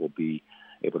 I think we'll be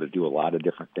able to do a lot of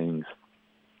different things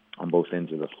on both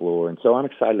ends of the floor. And so I'm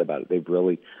excited about it. They've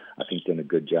really, I think, done a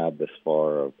good job thus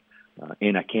far of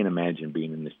and I can't imagine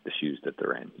being in the shoes that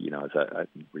they're in. As I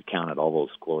recounted all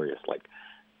those glorious,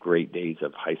 great days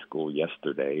of high school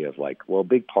yesterday of a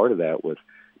big part of that was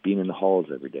being in the halls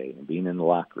every day and being in the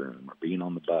locker room or being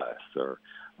on the bus or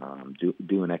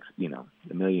doing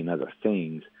a million other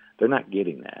things. They're not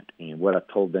getting that. And what I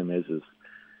told them is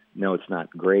no, it's not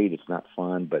great, it's not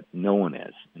fun, but no one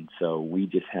is. And so we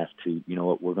just have to,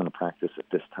 we're going to practice at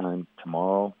this time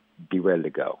tomorrow, be ready to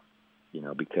go,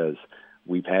 because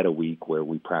we've had a week where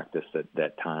we practiced at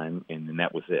that time and then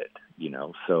that was it,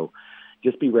 so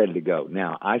just be ready to go.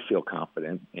 Now, I feel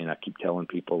confident, and I keep telling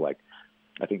people,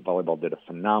 I think volleyball did a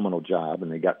phenomenal job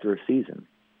and they got through a season.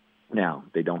 Now,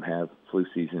 they don't have flu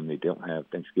season, they don't have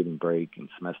Thanksgiving break and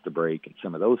semester break and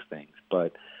some of those things,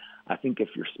 but I think if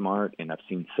you're smart, and I've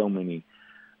seen so many,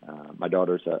 my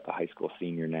daughter's a high school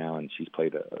senior now, and she's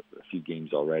played a few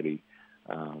games already.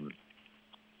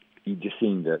 You just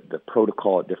seeing the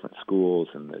protocol at different schools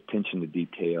and the attention to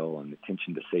detail and the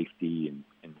attention to safety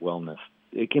and wellness.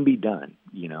 It can be done,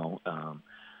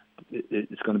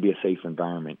 It's going to be a safe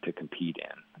environment to compete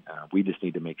in. We just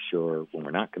need to make sure when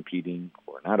we're not competing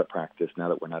or not at practice, now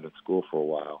that we're not at school for a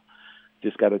while,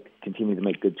 just got to continue to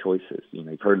make good choices.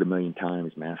 You've heard it a million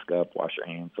times, mask up, wash your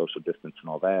hands, social distance, and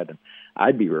all that. And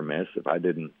I'd be remiss if I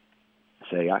didn't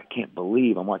say, I can't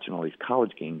believe I'm watching all these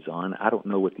college games on. I don't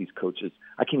know what these coaches,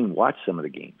 I can't even watch some of the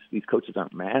games. These coaches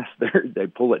aren't masked. They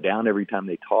pull it down every time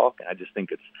they talk. And I just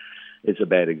think it's a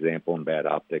bad example and bad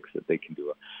optics that they can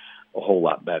do a whole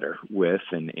lot better with.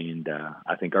 And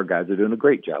I think our guys are doing a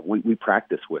great job. We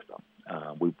practice with them.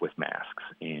 With masks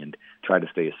and try to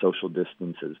stay a social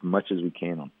distance as much as we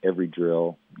can on every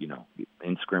drill,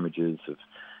 in scrimmages of,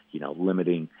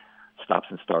 limiting stops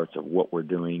and starts of what we're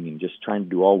doing and just trying to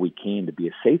do all we can to be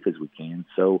as safe as we can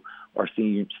so our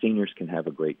seniors can have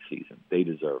a great season. They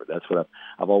deserve it. That's what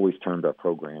I've always termed our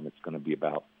program. It's going to be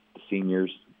about the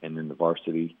seniors and then the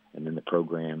varsity and then the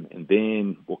program, and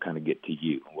then we'll kind of get to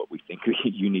you and what we think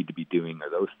you need to be doing or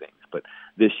those things. But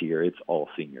this year it's all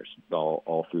seniors,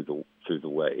 all through the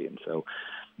way. And so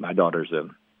my daughter's a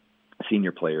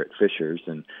senior player at Fishers,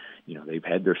 and they've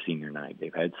had their senior night.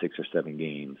 They've had 6 or 7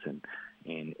 games,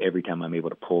 and every time I'm able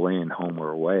to pull in home or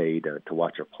away to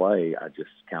watch her play, I just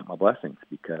count my blessings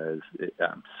because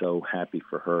I'm so happy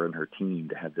for her and her team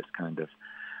to have this kind of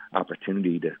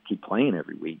opportunity to keep playing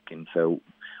every week. And so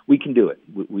we can do it.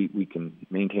 We can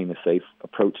maintain a safe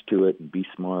approach to it and be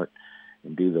smart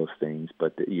and do those things.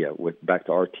 But back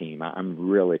to our team, I'm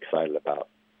really excited about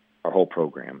our whole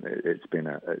program. It's been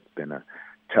a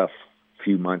tough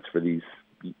few months for these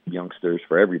youngsters,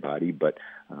 for everybody, but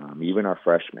even our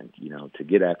freshmen, to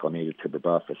get acclimated to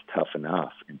Buff is tough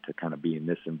enough, and to kind of be in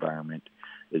this environment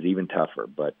is even tougher.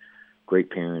 But great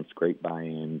parents, great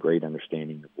buy-in, great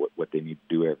understanding of what they need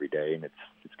to do every day, and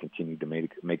it's continued to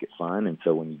make it fun. And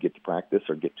so when you get to practice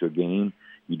or get to a game,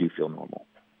 you do feel normal.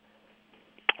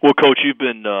 Well, Coach, you've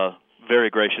been very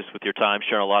gracious with your time,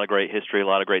 sharing a lot of great history, a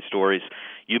lot of great stories.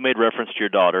 You made reference to your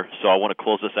daughter, so I want to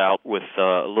close this out with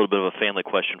a little bit of a family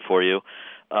question for you.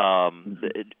 And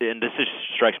this just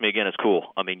strikes me again as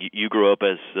cool. I mean, you grew up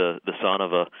as the son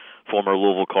of a former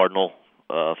Louisville Cardinal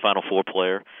Final Four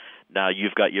player. Now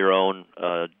you've got your own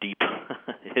deep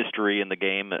history in the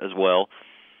game as well.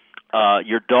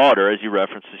 Your daughter, as you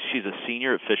referenced, she's a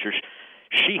senior at Fishers.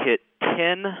 She hit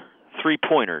 10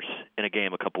 3-pointers in a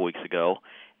game a couple weeks ago.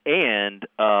 And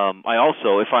I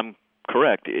also, if I'm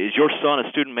correct, is your son a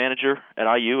student manager at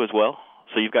IU as well?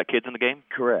 So you've got kids in the game?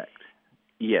 Correct.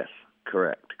 Yes,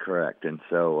 correct. And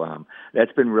so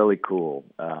that's been really cool.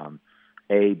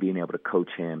 Being able to coach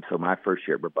him. So my first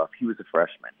year at Buff, he was a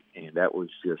freshman, and that was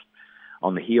just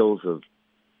on the heels of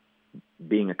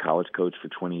being a college coach for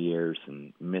 20 years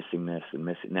and missing this and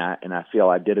missing that. And I feel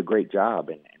I did a great job,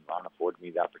 and Ron afforded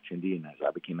me the opportunity, and as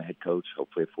I became a head coach,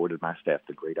 hopefully afforded my staff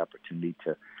the great opportunity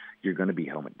to, you're going to be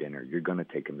home at dinner. You're going to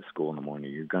take them to school in the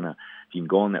morning. If you can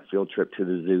go on that field trip to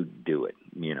the zoo, do it.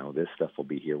 This stuff will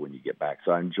be here when you get back.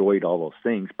 So I enjoyed all those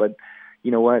things. But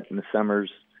you know what? In the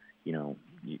summers,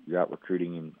 you're out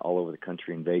recruiting all over the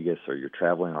country in Vegas, or you're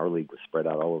traveling. Our league was spread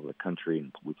out all over the country,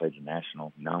 and we played the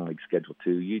national non-league schedule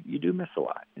too. You do miss a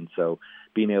lot. And so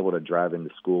being able to drive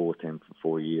into school with him for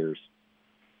 4 years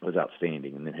was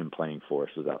outstanding. And then him playing for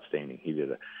us was outstanding. He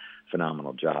did a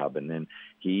phenomenal job. And then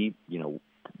he,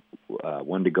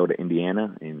 wanted to go to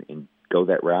Indiana and go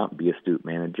that route and be a student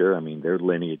manager. I mean, their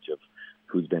lineage of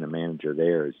who's been a manager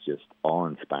there is just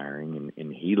awe-inspiring,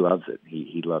 and he loves it.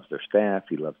 He loves their staff.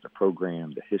 He loves the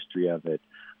program, the history of it,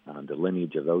 the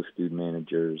lineage of those student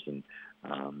managers, and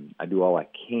I do all I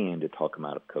can to talk him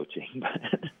out of coaching.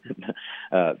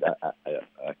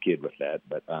 I kid with that,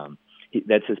 but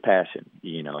that's his passion.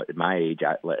 At my age,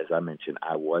 as I mentioned,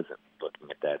 I wasn't looking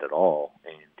at that at all,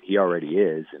 and he already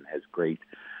is and has great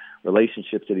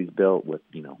relationships that he's built with,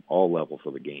 all levels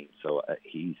of the game. So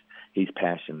he's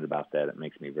passionate about that. It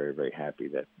makes me very, very happy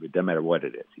that it doesn't matter what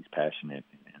it is, he's passionate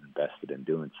and invested in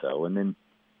doing so. And then,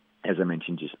 as I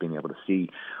mentioned, just being able to see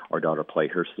our daughter play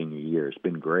her senior year has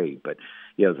been great. But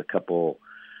it was a couple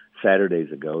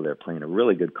Saturdays ago, they're playing a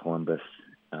really good Columbus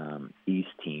East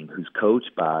team who's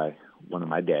coached by one of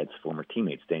my dad's former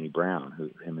teammates, Danny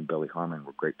Brown, him and Billy Harmon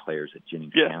were great players at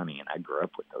Jennings County, and I grew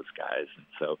up with those guys. And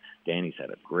so Danny's had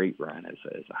a great run as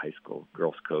a high school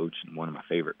girls coach and one of my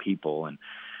favorite people.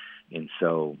 And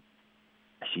so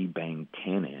she banged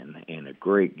 10 in a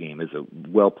great game. It was a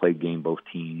well-played game, both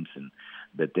teams,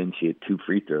 but then she had 2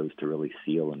 free throws to really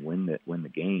seal and win the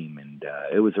game. And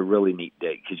it was a really neat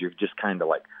day because you're just kind of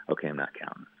like, okay, I'm not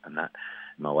counting. I'm not.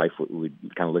 My wife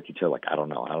would kind of look at each other like, I don't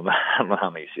know how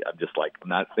many. I'm just like, I'm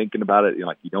not thinking about it. You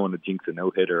don't want to jinx a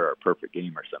no-hitter or a perfect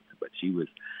game or something. But she was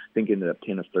thinking of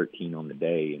 10 of 13 on the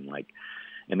day,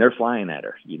 and they're flying at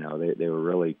her. They were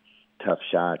really tough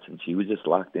shots, and she was just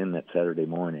locked in that Saturday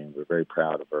morning. We're very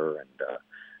proud of her, and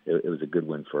it was a good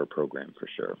win for our program for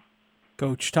sure.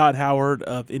 Coach Todd Howard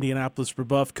of Indianapolis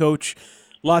Rebuff. Coach,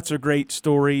 lots of great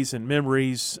stories and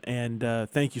memories, and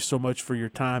thank you so much for your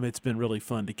time. It's been really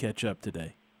fun to catch up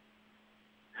today.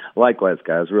 Likewise,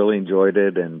 guys. Really enjoyed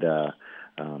it, and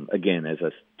again, as I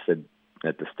said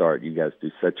at the start, you guys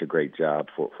do such a great job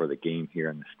for the game here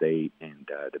in the state, and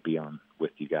to be on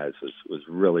with you guys was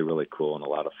really, really cool and a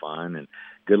lot of fun, and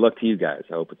good luck to you guys.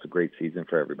 I hope it's a great season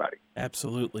for everybody.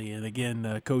 Absolutely. And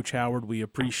again, Coach Howard, we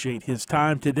appreciate his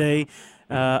time today.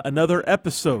 Another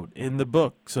episode in the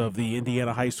books of the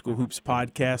Indiana High School Hoops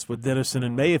podcast with Dennison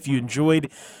and May. If you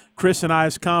enjoyed Chris and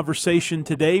I's conversation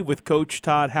today with Coach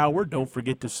Todd Howard, don't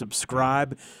forget to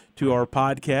subscribe to our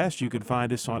podcast. You can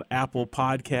find us on Apple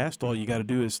Podcast. All you got to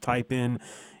do is type in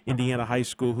Indiana High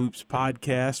School Hoops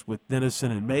podcast with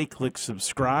Dennison and May. Click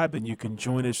subscribe, and you can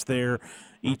join us there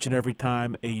each and every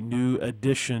time a new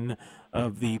edition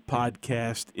of the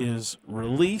podcast is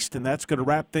released. And that's going to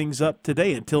wrap things up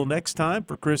today. Until next time,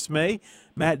 for Chris May,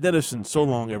 Matt Dennison, so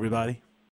long, everybody.